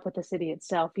growing up with the city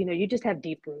itself, you just have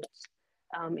deep roots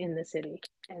in the city.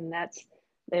 And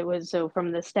it was, so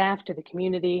from the staff to the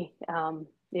community,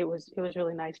 it was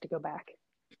really nice to go back.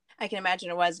 I can imagine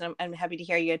it was, and I'm happy to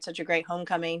hear you had such a great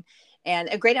homecoming and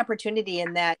a great opportunity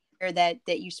in that year that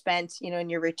you spent, in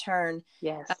your return.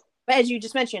 Yes. But as you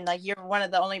just mentioned, like, you're one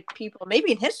of the only people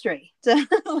maybe in history to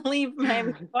leave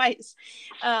Miami twice.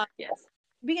 Yes.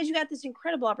 Because you got this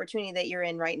incredible opportunity that you're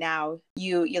in right now.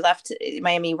 You left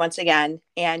Miami once again,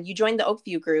 and you joined the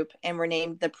Oakview Group and were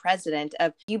named the president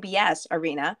of UBS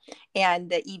Arena and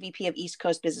the EVP of East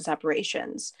Coast Business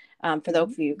Operations for the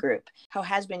Oakview Group. How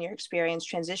has been your experience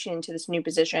transitioning to this new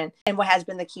position, and what has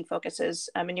been the key focuses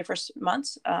in your first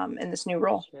months in this new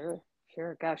role?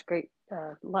 Sure. Gosh, great.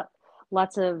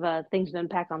 lots of things to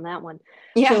unpack on that one.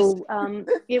 Yes. So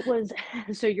it was,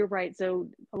 so you're right. So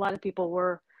a lot of people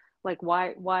were like,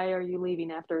 why are you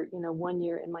leaving after, 1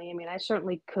 year in Miami? And I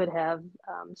certainly could have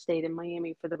stayed in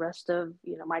Miami for the rest of,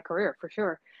 my career for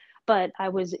sure. But I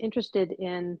was interested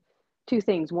in two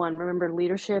things. One, remember,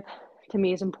 leadership to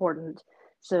me is important.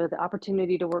 So the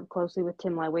opportunity to work closely with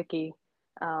Tim Lewicki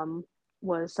um,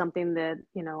 was something that,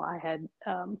 I had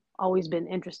always been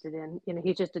interested in.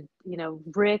 He's just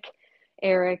Rick,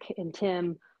 Eric, and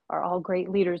Tim are all great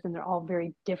leaders, and they're all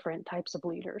very different types of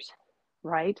leaders,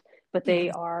 right? But they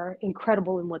Mhm. are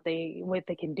incredible in what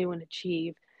they can do and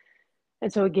achieve.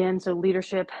 And so again, so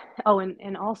leadership. Oh,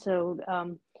 and also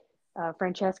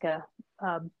Francesca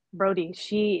uh, Brody,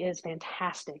 she is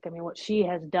fantastic. I mean, what she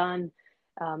has done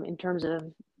in terms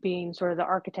of being sort of the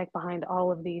architect behind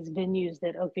all of these venues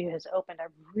that Oakview has opened, I've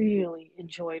really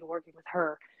enjoyed working with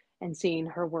her and seeing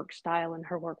her work style and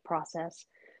her work process.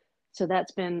 So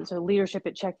that's been, so leadership,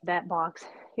 it checked that box.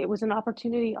 It was an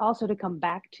opportunity also to come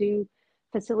back to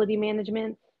facility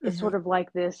management. It's Mhm. sort of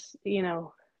like this,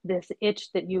 this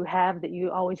itch that you have that you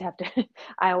always have to,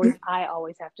 I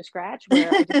always have to scratch,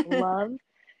 where I just love,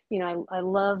 I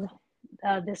love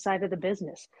this side of the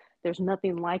business. There's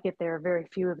nothing like it. There are very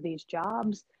few of these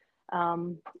jobs.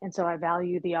 And so I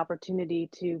value the opportunity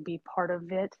to be part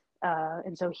of it.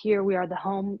 And so here we are, the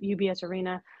home UBS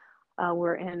Arena.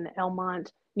 We're in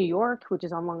Elmont, New York, which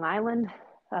is on Long Island,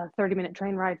 a 30-minute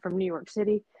train ride from New York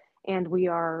City, and we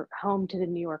are home to the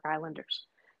New York Islanders,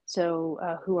 so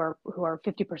who are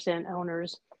 50%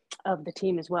 owners of the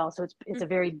team as well. So it's a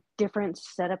very different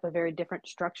setup, a very different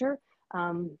structure.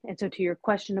 And so to your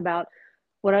question about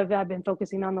what I've been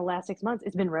focusing on the last 6 months,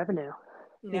 it's been revenue.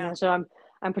 Yeah. So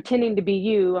I'm pretending to be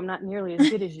you. I'm not nearly as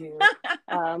good as you,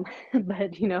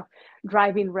 but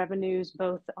driving revenues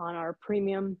both on our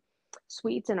premium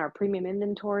suites and our premium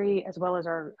inventory, as well as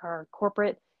our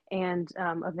corporate and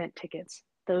event tickets.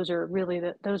 Those are really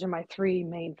those are my three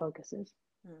main focuses.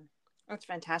 Mm. That's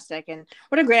fantastic. And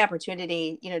what a great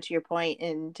opportunity, to your point,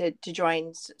 and to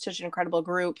join such an incredible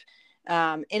group,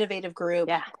 innovative group,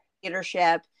 Yeah.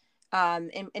 leadership.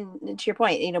 And to your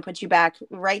point, puts you back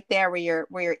right there where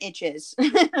your itch is.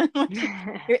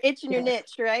 Your itch and your Yes,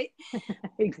 niche, right?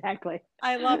 exactly.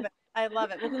 I love it. I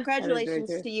love it. Well, That is very congratulations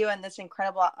true. to you on this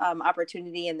incredible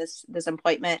opportunity and this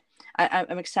appointment.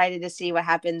 I'm excited to see what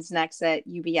happens next at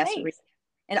UBS Arena Thanks.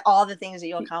 and all the things that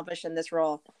you'll accomplish in this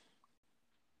role.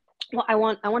 Well, I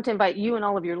want to invite you and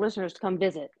all of your listeners to come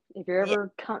visit. Yeah.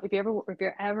 If you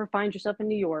ever find yourself in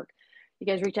New York, you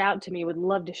guys reach out to me. Would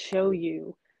love to show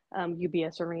you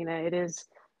UBS Arena. It is,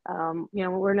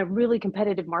 we're in a really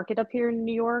competitive market up here in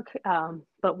New York,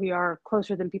 but we are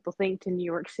closer than people think to New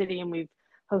York City, and we've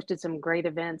hosted some great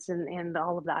events and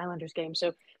all of the Islanders games.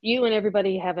 So you and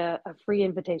everybody have a free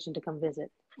invitation to come visit.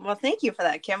 Well, thank you for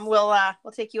that, Kim. We'll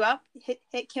take you up.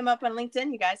 Hit Kim up on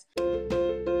LinkedIn, you guys.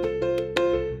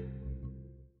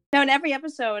 Now, in every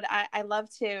episode, I love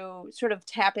to sort of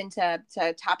tap into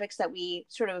topics that we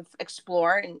sort of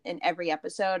explore in every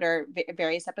episode or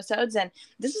various episodes. And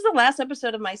this is the last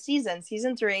episode of my season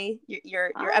 3.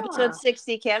 You're episode Ah,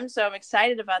 60, Kim. So I'm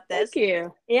excited about thank this.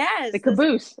 you. The Yes, this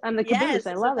caboose. I'm the yes, caboose.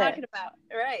 I that's what I'm love it. talking about.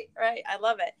 Right, right. I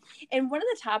love it. And one of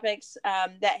the topics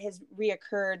that has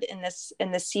reoccurred in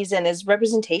this season is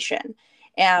representation.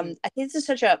 Mm. I think this is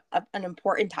such an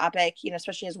important topic,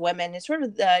 especially as women. It's sort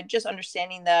of just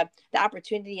understanding the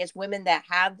opportunity as women that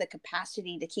have the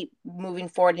capacity to keep moving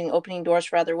forward and opening doors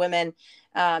for other women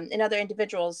and other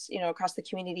individuals, across the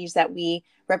communities that we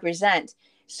represent.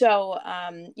 So,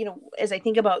 as I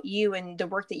think about you and the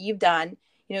work that you've done,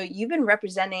 you've been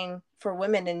representing for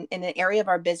women in an area of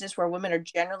our business where women are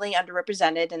generally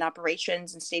underrepresented in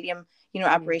operations and stadium, Mm.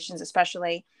 operations,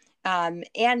 especially.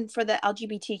 And for the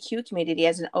LGBTQ community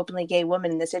as an openly gay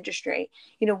woman in this industry,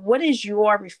 what is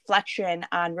your reflection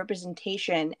on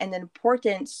representation and the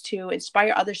importance to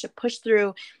inspire others to push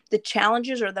through the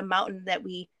challenges or the mountain that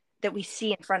we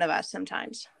see in front of us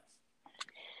sometimes?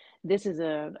 This is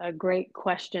a great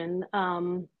question.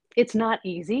 It's not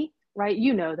easy, right?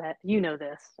 You know that. You know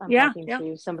this. I'm Yeah, talking yeah.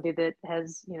 to somebody that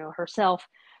has, herself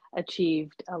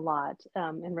achieved a lot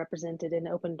and represented and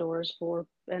opened doors for,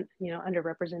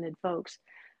 underrepresented folks.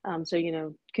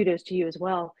 So, kudos to you as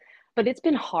well. But it's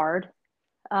been hard.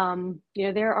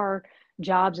 There are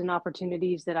jobs and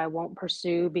opportunities that I won't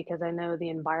pursue because I know the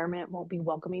environment won't be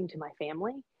welcoming to my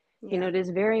family. Yeah. It is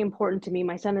very important to me.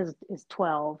 My son is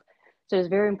 12, so it's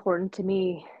very important to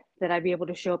me that I be able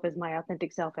to show up as my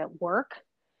authentic self at work,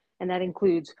 and that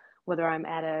includes whether I'm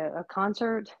at a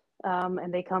concert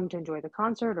and they come to enjoy the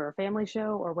concert or a family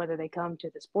show, or whether they come to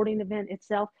the sporting event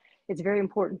itself. It's very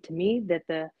important to me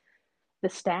that the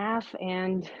staff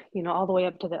and, all the way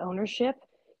up to the ownership,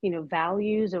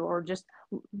 values or just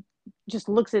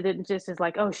looks at it and just is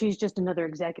like, oh, she's just another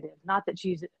executive. Not that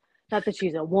she's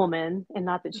a woman, and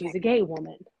not that she's Right. a gay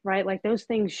woman, right? Like those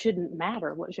things shouldn't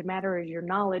matter. What should matter is your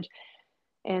knowledge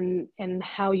and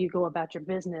how you go about your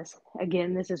business.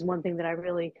 Again, this is one thing that I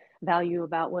really value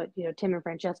about what Tim and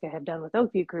Francesca have done with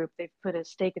Oakview Group. They've put a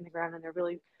stake in the ground and they're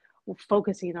really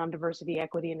focusing on diversity,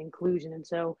 equity, and inclusion. And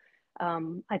so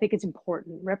I think it's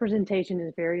important. Representation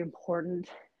is very important.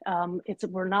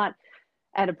 We're not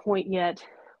at a point yet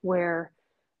where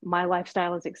my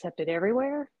lifestyle is accepted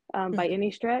everywhere by Mhm.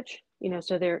 any stretch.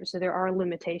 So there are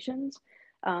limitations,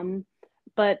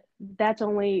 but that's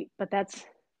only but that's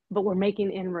but we're making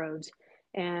inroads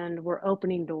and we're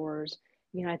opening doors.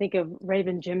 I think of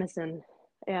Raven Jemison,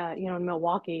 in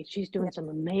Milwaukee. She's doing Yep. some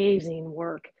amazing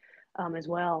work as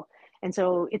well. And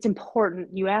so it's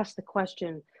important. You asked the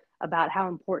question about how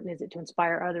important is it to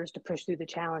inspire others to push through the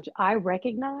challenge. I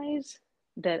recognize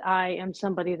that I am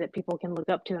somebody that people can look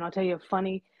up to. And I'll tell you a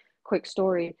funny, quick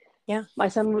story. Yeah. My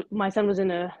son was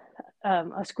in a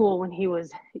school when he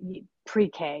was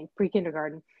pre-K,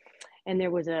 pre-kindergarten, and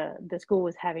the school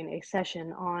was having a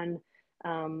session on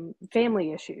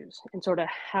family issues and sort of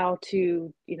how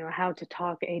to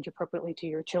talk age appropriately to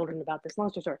your children about this. Long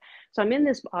story short, so I'm in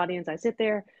this audience. I sit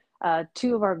there.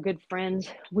 Two of our good friends.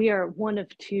 We are one of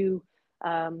two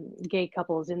gay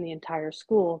couples in the entire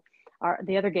school.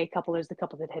 The other gay couple is the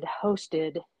couple that had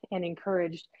hosted and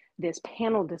encouraged this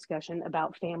panel discussion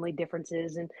about family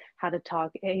differences and how to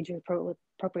talk age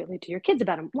appropriately to your kids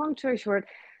about them. Long story short,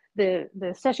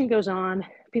 the session goes on.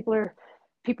 People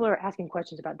are asking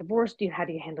questions about divorce. How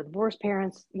do you handle divorced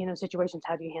parents? Situations.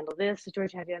 How do you handle this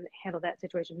situation? How do you handle that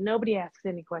situation? Nobody asks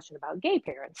any question about gay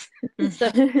parents. So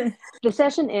Mhm. the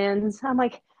session ends.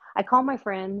 I call my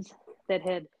friends that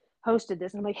had hosted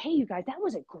this, and I'm like, hey, you guys, that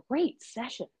was a great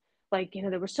session. Like,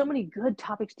 there were so many good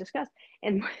topics discussed.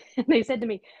 And they said to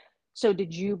me, so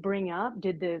did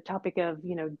the topic of,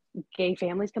 gay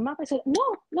families come up? I said,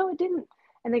 no, it didn't.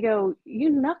 And they go, you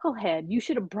knucklehead, you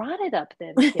should have brought it up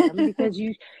then, Kim, because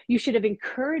you should have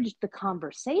encouraged the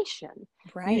conversation.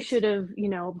 You Right. should have,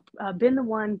 been the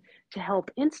one to help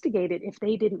instigate it if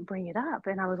they didn't bring it up.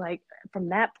 And I was like, from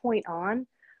that point on,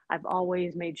 I've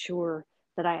always made sure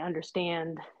that I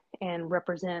understand and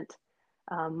represent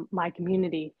my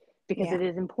community, because Yeah. it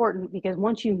is important. Because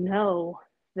once you know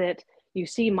that you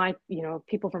see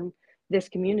people from this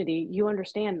community, you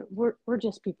understand we're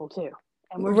just people too,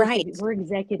 and Right. we're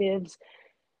executives,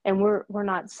 and we're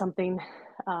not something.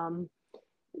 Um,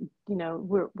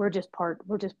 we're just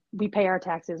we pay our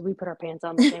taxes, we put our pants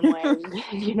on the same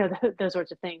way, those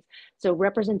sorts of things. So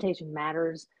representation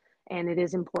matters, and it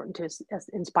is important to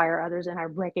inspire others. And I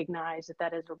recognize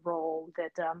that is a role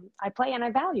that I play, and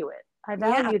I value it. I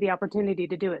Yeah. value the opportunity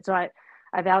to do it. So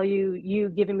I value you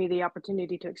giving me the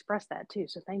opportunity to express that too.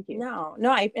 So thank you. No,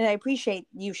 I appreciate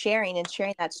you sharing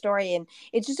that story, and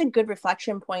it's just a good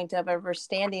reflection point of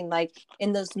understanding, like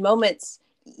in those moments,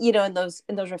 in those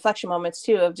reflection moments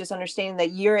too, of just understanding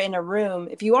that you're in a room.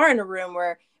 If you are in a room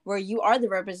where you are the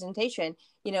representation,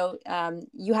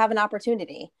 you have an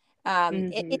opportunity.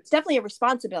 Mm-hmm. It's definitely a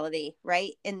responsibility,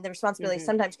 right? And the responsibility Mm-hmm.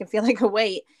 sometimes can feel like a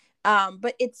weight.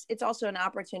 But it's also an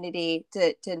opportunity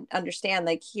to understand,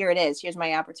 like, here it is. Here's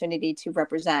my opportunity to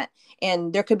represent,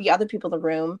 and there could be other people in the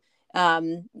room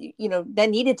that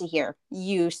needed to hear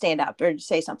you stand up or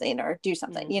say something or do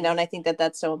something, Mm-hmm. and I think that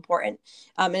that's so important.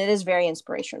 And it is very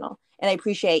inspirational, and I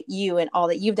appreciate you and all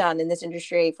that you've done in this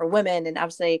industry for women, and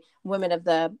obviously women of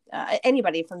the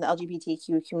anybody from the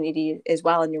LGBTQ community as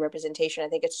well, in your representation. I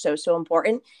think it's so, so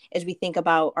important as we think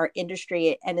about our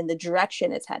industry and in the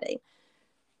direction it's heading.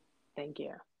 Thank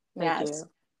you. Thank Yes.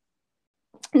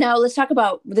 you. Now let's talk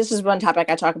about, this is one topic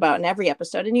I talk about in every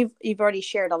episode, and you've already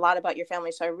shared a lot about your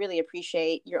family, so I really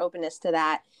appreciate your openness to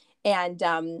that. And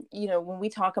when we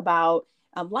talk about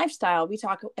lifestyle, we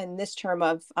talk in this term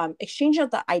of exchange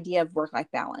of the idea of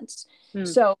work-life balance. Mm.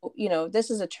 So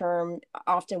this is a term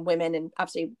often women, and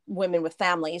obviously women with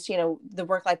families, the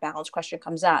work-life balance question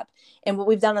comes up. And what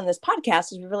we've done on this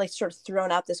podcast is we've really sort of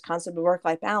thrown out this concept of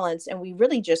work-life balance, and we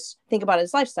really just think about it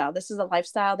as lifestyle. This is a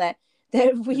lifestyle that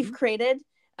we've Mm-hmm. created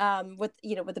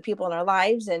with the people in our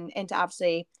lives, and to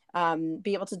obviously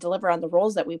be able to deliver on the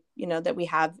roles that we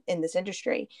have in this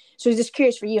industry. So I'm just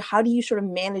curious for you, how do you sort of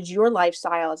manage your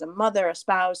lifestyle as a mother, a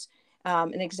spouse,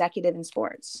 an executive in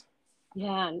sports?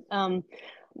 Yeah.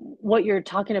 What you're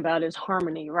talking about is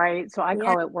harmony, right? So I Yeah.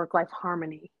 call it work-life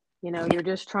harmony. You're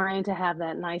just trying to have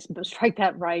that nice, but strike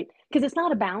that right, because it's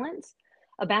not a balance.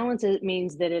 A balance, it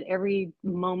means that at every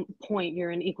point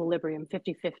you're in equilibrium,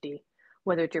 50-50.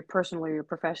 whether it's your personal or your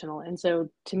professional. And so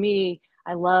to me,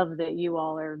 I love that you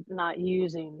all are not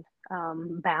using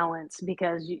balance,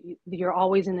 because you're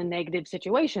always in a negative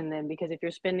situation then, because if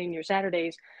you're spending your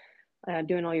Saturdays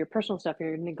doing all your personal stuff,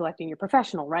 you're neglecting your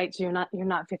professional, right? So you're not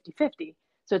 50-50.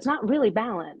 So it's not really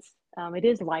balance. It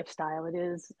is lifestyle. It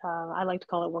is, I like to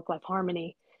call it work-life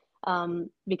harmony,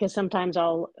 because sometimes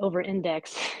I'll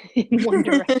over-index in one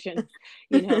direction,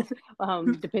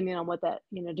 depending on what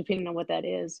that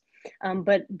is.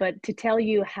 But to tell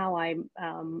you how I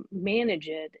manage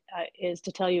it is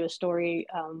to tell you a story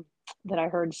that I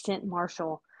heard Cent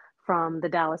Marshall from the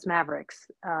Dallas Mavericks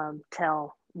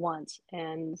tell once.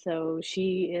 And so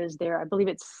she is their, I believe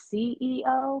it's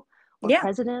CEO or Yeah.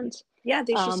 president. Yeah, I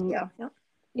think she's CEO. Yeah.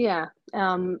 Yeah.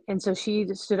 And so she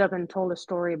stood up and told a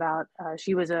story about,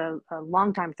 she was a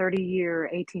longtime 30-year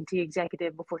AT&T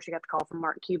executive before she got the call from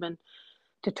Mark Cuban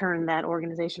to turn that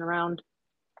organization around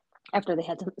after they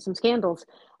had some scandals.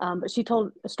 But she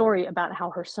told a story about how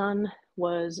her son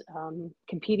was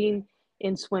competing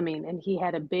in swimming, and he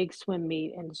had a big swim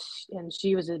meet, and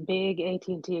she was a big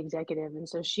AT&T executive. And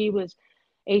so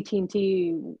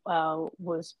AT&T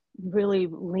was really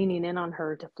leaning in on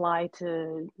her to fly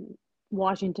to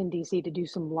Washington, D.C. to do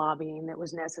some lobbying that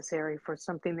was necessary for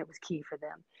something that was key for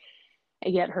them.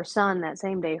 And yet her son, that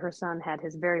same day, her son had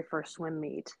his very first swim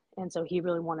meet. And so he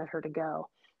really wanted her to go.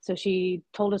 So she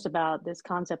told us about this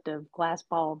concept of glass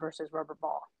ball versus rubber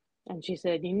ball. And she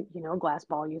said, glass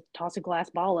ball, you toss a glass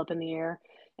ball up in the air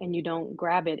and you don't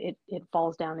grab it, it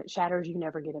falls down, it shatters, you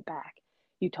never get it back.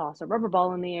 You toss a rubber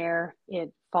ball in the air,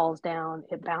 it falls down,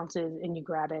 it bounces, and you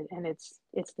grab it, and it's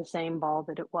the same ball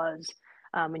that it was,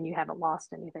 and you haven't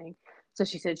lost anything. So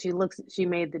she said she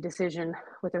made the decision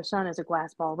with her son as a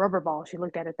glass ball, rubber ball. She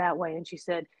looked at it that way, and she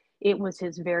said it was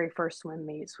his very first swim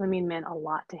meet. Swimming meant a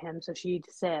lot to him. So she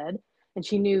said, and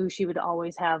she knew she would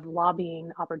always have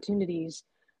lobbying opportunities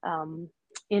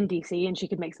in DC, and she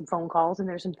could make some phone calls, and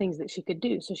there's some things that she could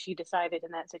do. So she decided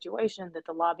in that situation that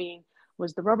the lobbying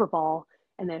was the rubber ball,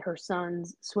 and that her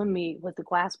son's swim meet was the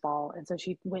glass ball. And so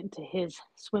she went to his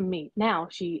swim meet. Now,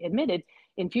 she admitted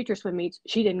in future swim meets,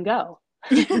 she didn't go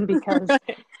because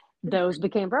those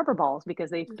became rubber balls, because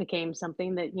they became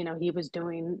something that, he was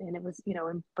doing, and it was,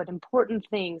 but important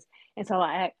things. And so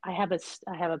I have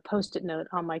a Post-it note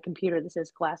on my computer that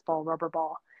says glass ball, rubber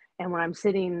ball. And when I'm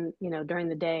sitting, during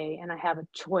the day and I have a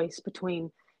choice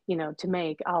between, to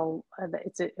make,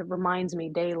 it reminds me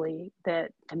daily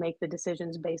that to make the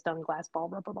decisions based on glass ball,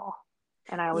 rubber ball.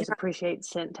 And I always appreciate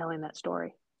Cent telling that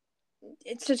story.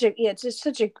 It's just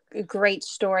such a great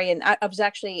story. And I was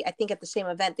actually, I think, at the same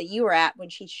event that you were at when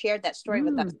she shared that story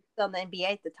with us, still in the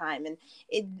NBA at the time. And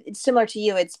it's similar to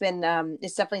you. It's been,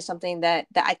 it's definitely something that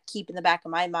I keep in the back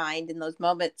of my mind in those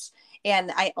moments.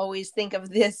 And I always think of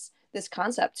this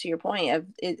concept, to your point, of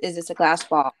is this a glass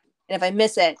ball? And if I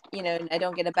miss it, and I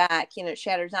don't get it back, it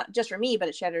shatters not just for me, but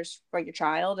it shatters for your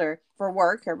child or for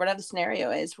work or whatever the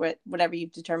scenario is, whatever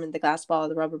you've determined the glass ball or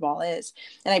the rubber ball is.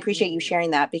 And I appreciate you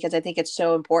sharing that, because I think it's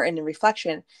so important in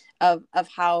reflection of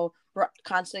how we're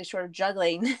constantly sort of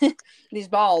juggling these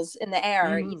balls in the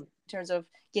air in terms of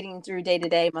getting through day to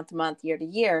day, month to month, year to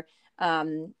year,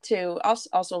 to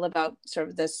also live out sort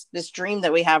of this dream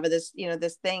that we have, or this,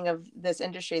 this thing of this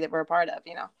industry that we're a part of,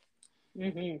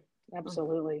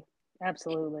 Absolutely.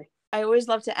 Absolutely. I always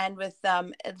love to end with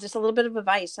just a little bit of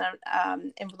advice,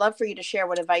 and would love for you to share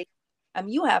what advice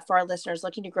you have for our listeners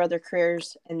looking to grow their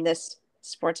careers in this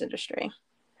sports industry.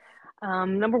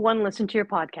 Number one, listen to your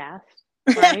podcast,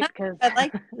 right? Because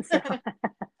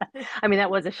I mean,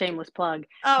 that was a shameless plug.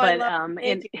 But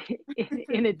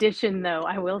in addition, though,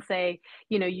 I will say,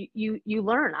 you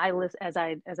learn. As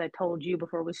I told you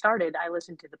before we started, I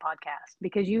listened to the podcast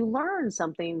because you learn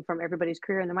something from everybody's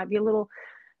career, and there might be a little,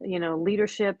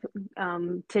 leadership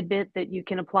tidbit that you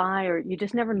can apply, or you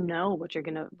just never know what you're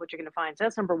gonna find. So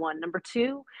that's number one. Number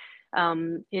two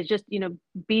is just,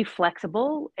 be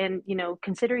flexible and,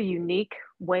 consider unique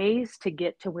ways to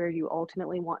get to where you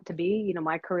ultimately want to be.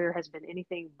 My career has been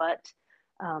anything but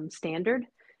standard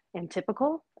and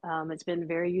typical. It's been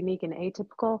very unique and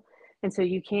atypical. And so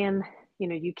you can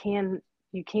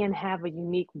have a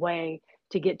unique way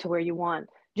to get to where you want.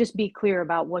 Just be clear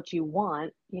about what you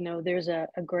want. There's a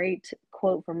great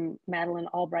quote from Madeleine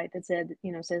Albright that says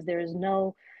there is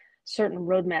no certain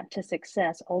roadmap to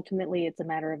success. Ultimately, it's a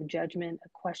matter of judgment, a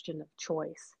question of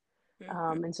choice.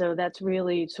 And so that's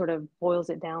really sort of boils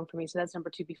it down for me. So that's number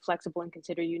two, be flexible and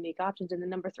consider unique options. And then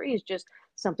number three is just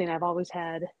something I've always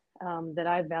had that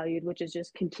I've valued, which is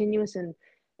just continuous and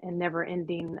never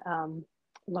ending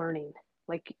learning.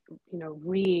 Like,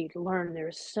 read, learn.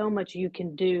 There's so much you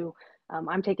can do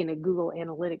I'm taking a Google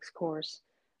Analytics course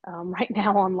right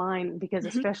now online because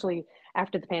Mm-hmm. especially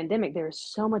after the pandemic, there's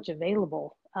so much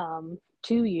available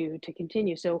to you to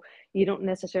continue. So you don't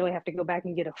necessarily have to go back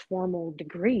and get a formal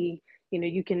degree.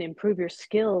 You can improve your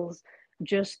skills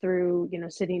just through,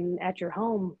 sitting at your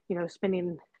home,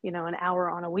 spending, an hour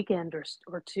on a weekend or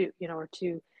two, or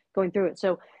two going through it.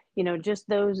 So, just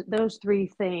those three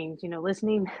things,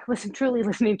 truly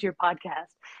listening to your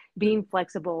podcast, being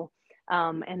flexible,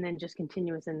 and then just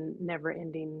continuous and never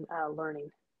ending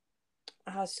learning.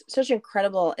 Such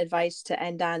incredible advice to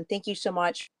end on. Thank you so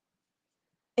much,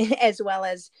 as well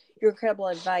as your incredible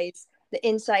advice, the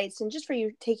insights, and just for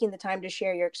you taking the time to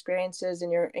share your experiences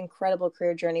and your incredible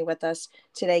career journey with us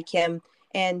today, Kim.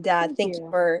 And thank you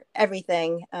for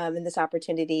everything and this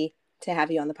opportunity to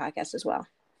have you on the podcast as well.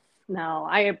 No,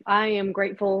 I am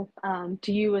grateful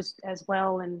to you as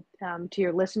well, and to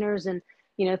your listeners, and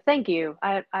thank you.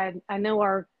 I know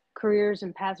our careers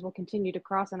and paths will continue to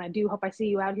cross, and I do hope I see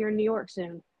you out here in New York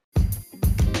soon.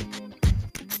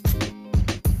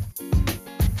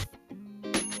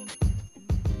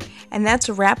 And that's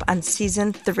a wrap on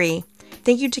season 3.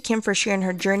 Thank you to Kim for sharing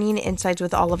her journey and insights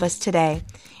with all of us today.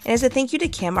 And as a thank you to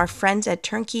Kim, our friends at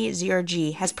Turnkey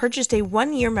ZRG has purchased a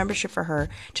 1-year membership for her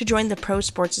to join the Pro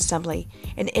Sports Assembly,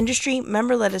 an industry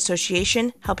member-led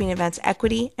association helping advance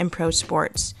equity and pro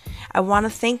sports. I want to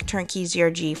thank Turnkey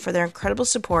ZRG for their incredible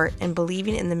support and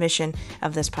believing in the mission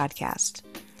of this podcast.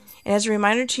 And as a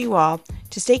reminder to you all,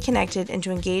 to stay connected and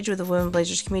to engage with the Women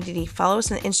Blazers community, follow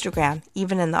us on Instagram,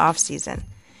 even in the off-season.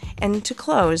 And to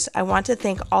close, I want to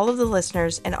thank all of the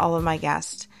listeners and all of my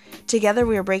guests. Together,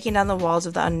 we are breaking down the walls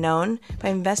of the unknown by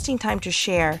investing time to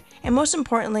share, and most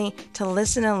importantly, to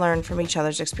listen and learn from each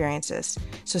other's experiences.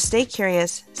 So stay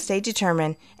curious, stay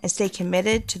determined, and stay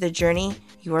committed to the journey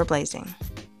you are blazing.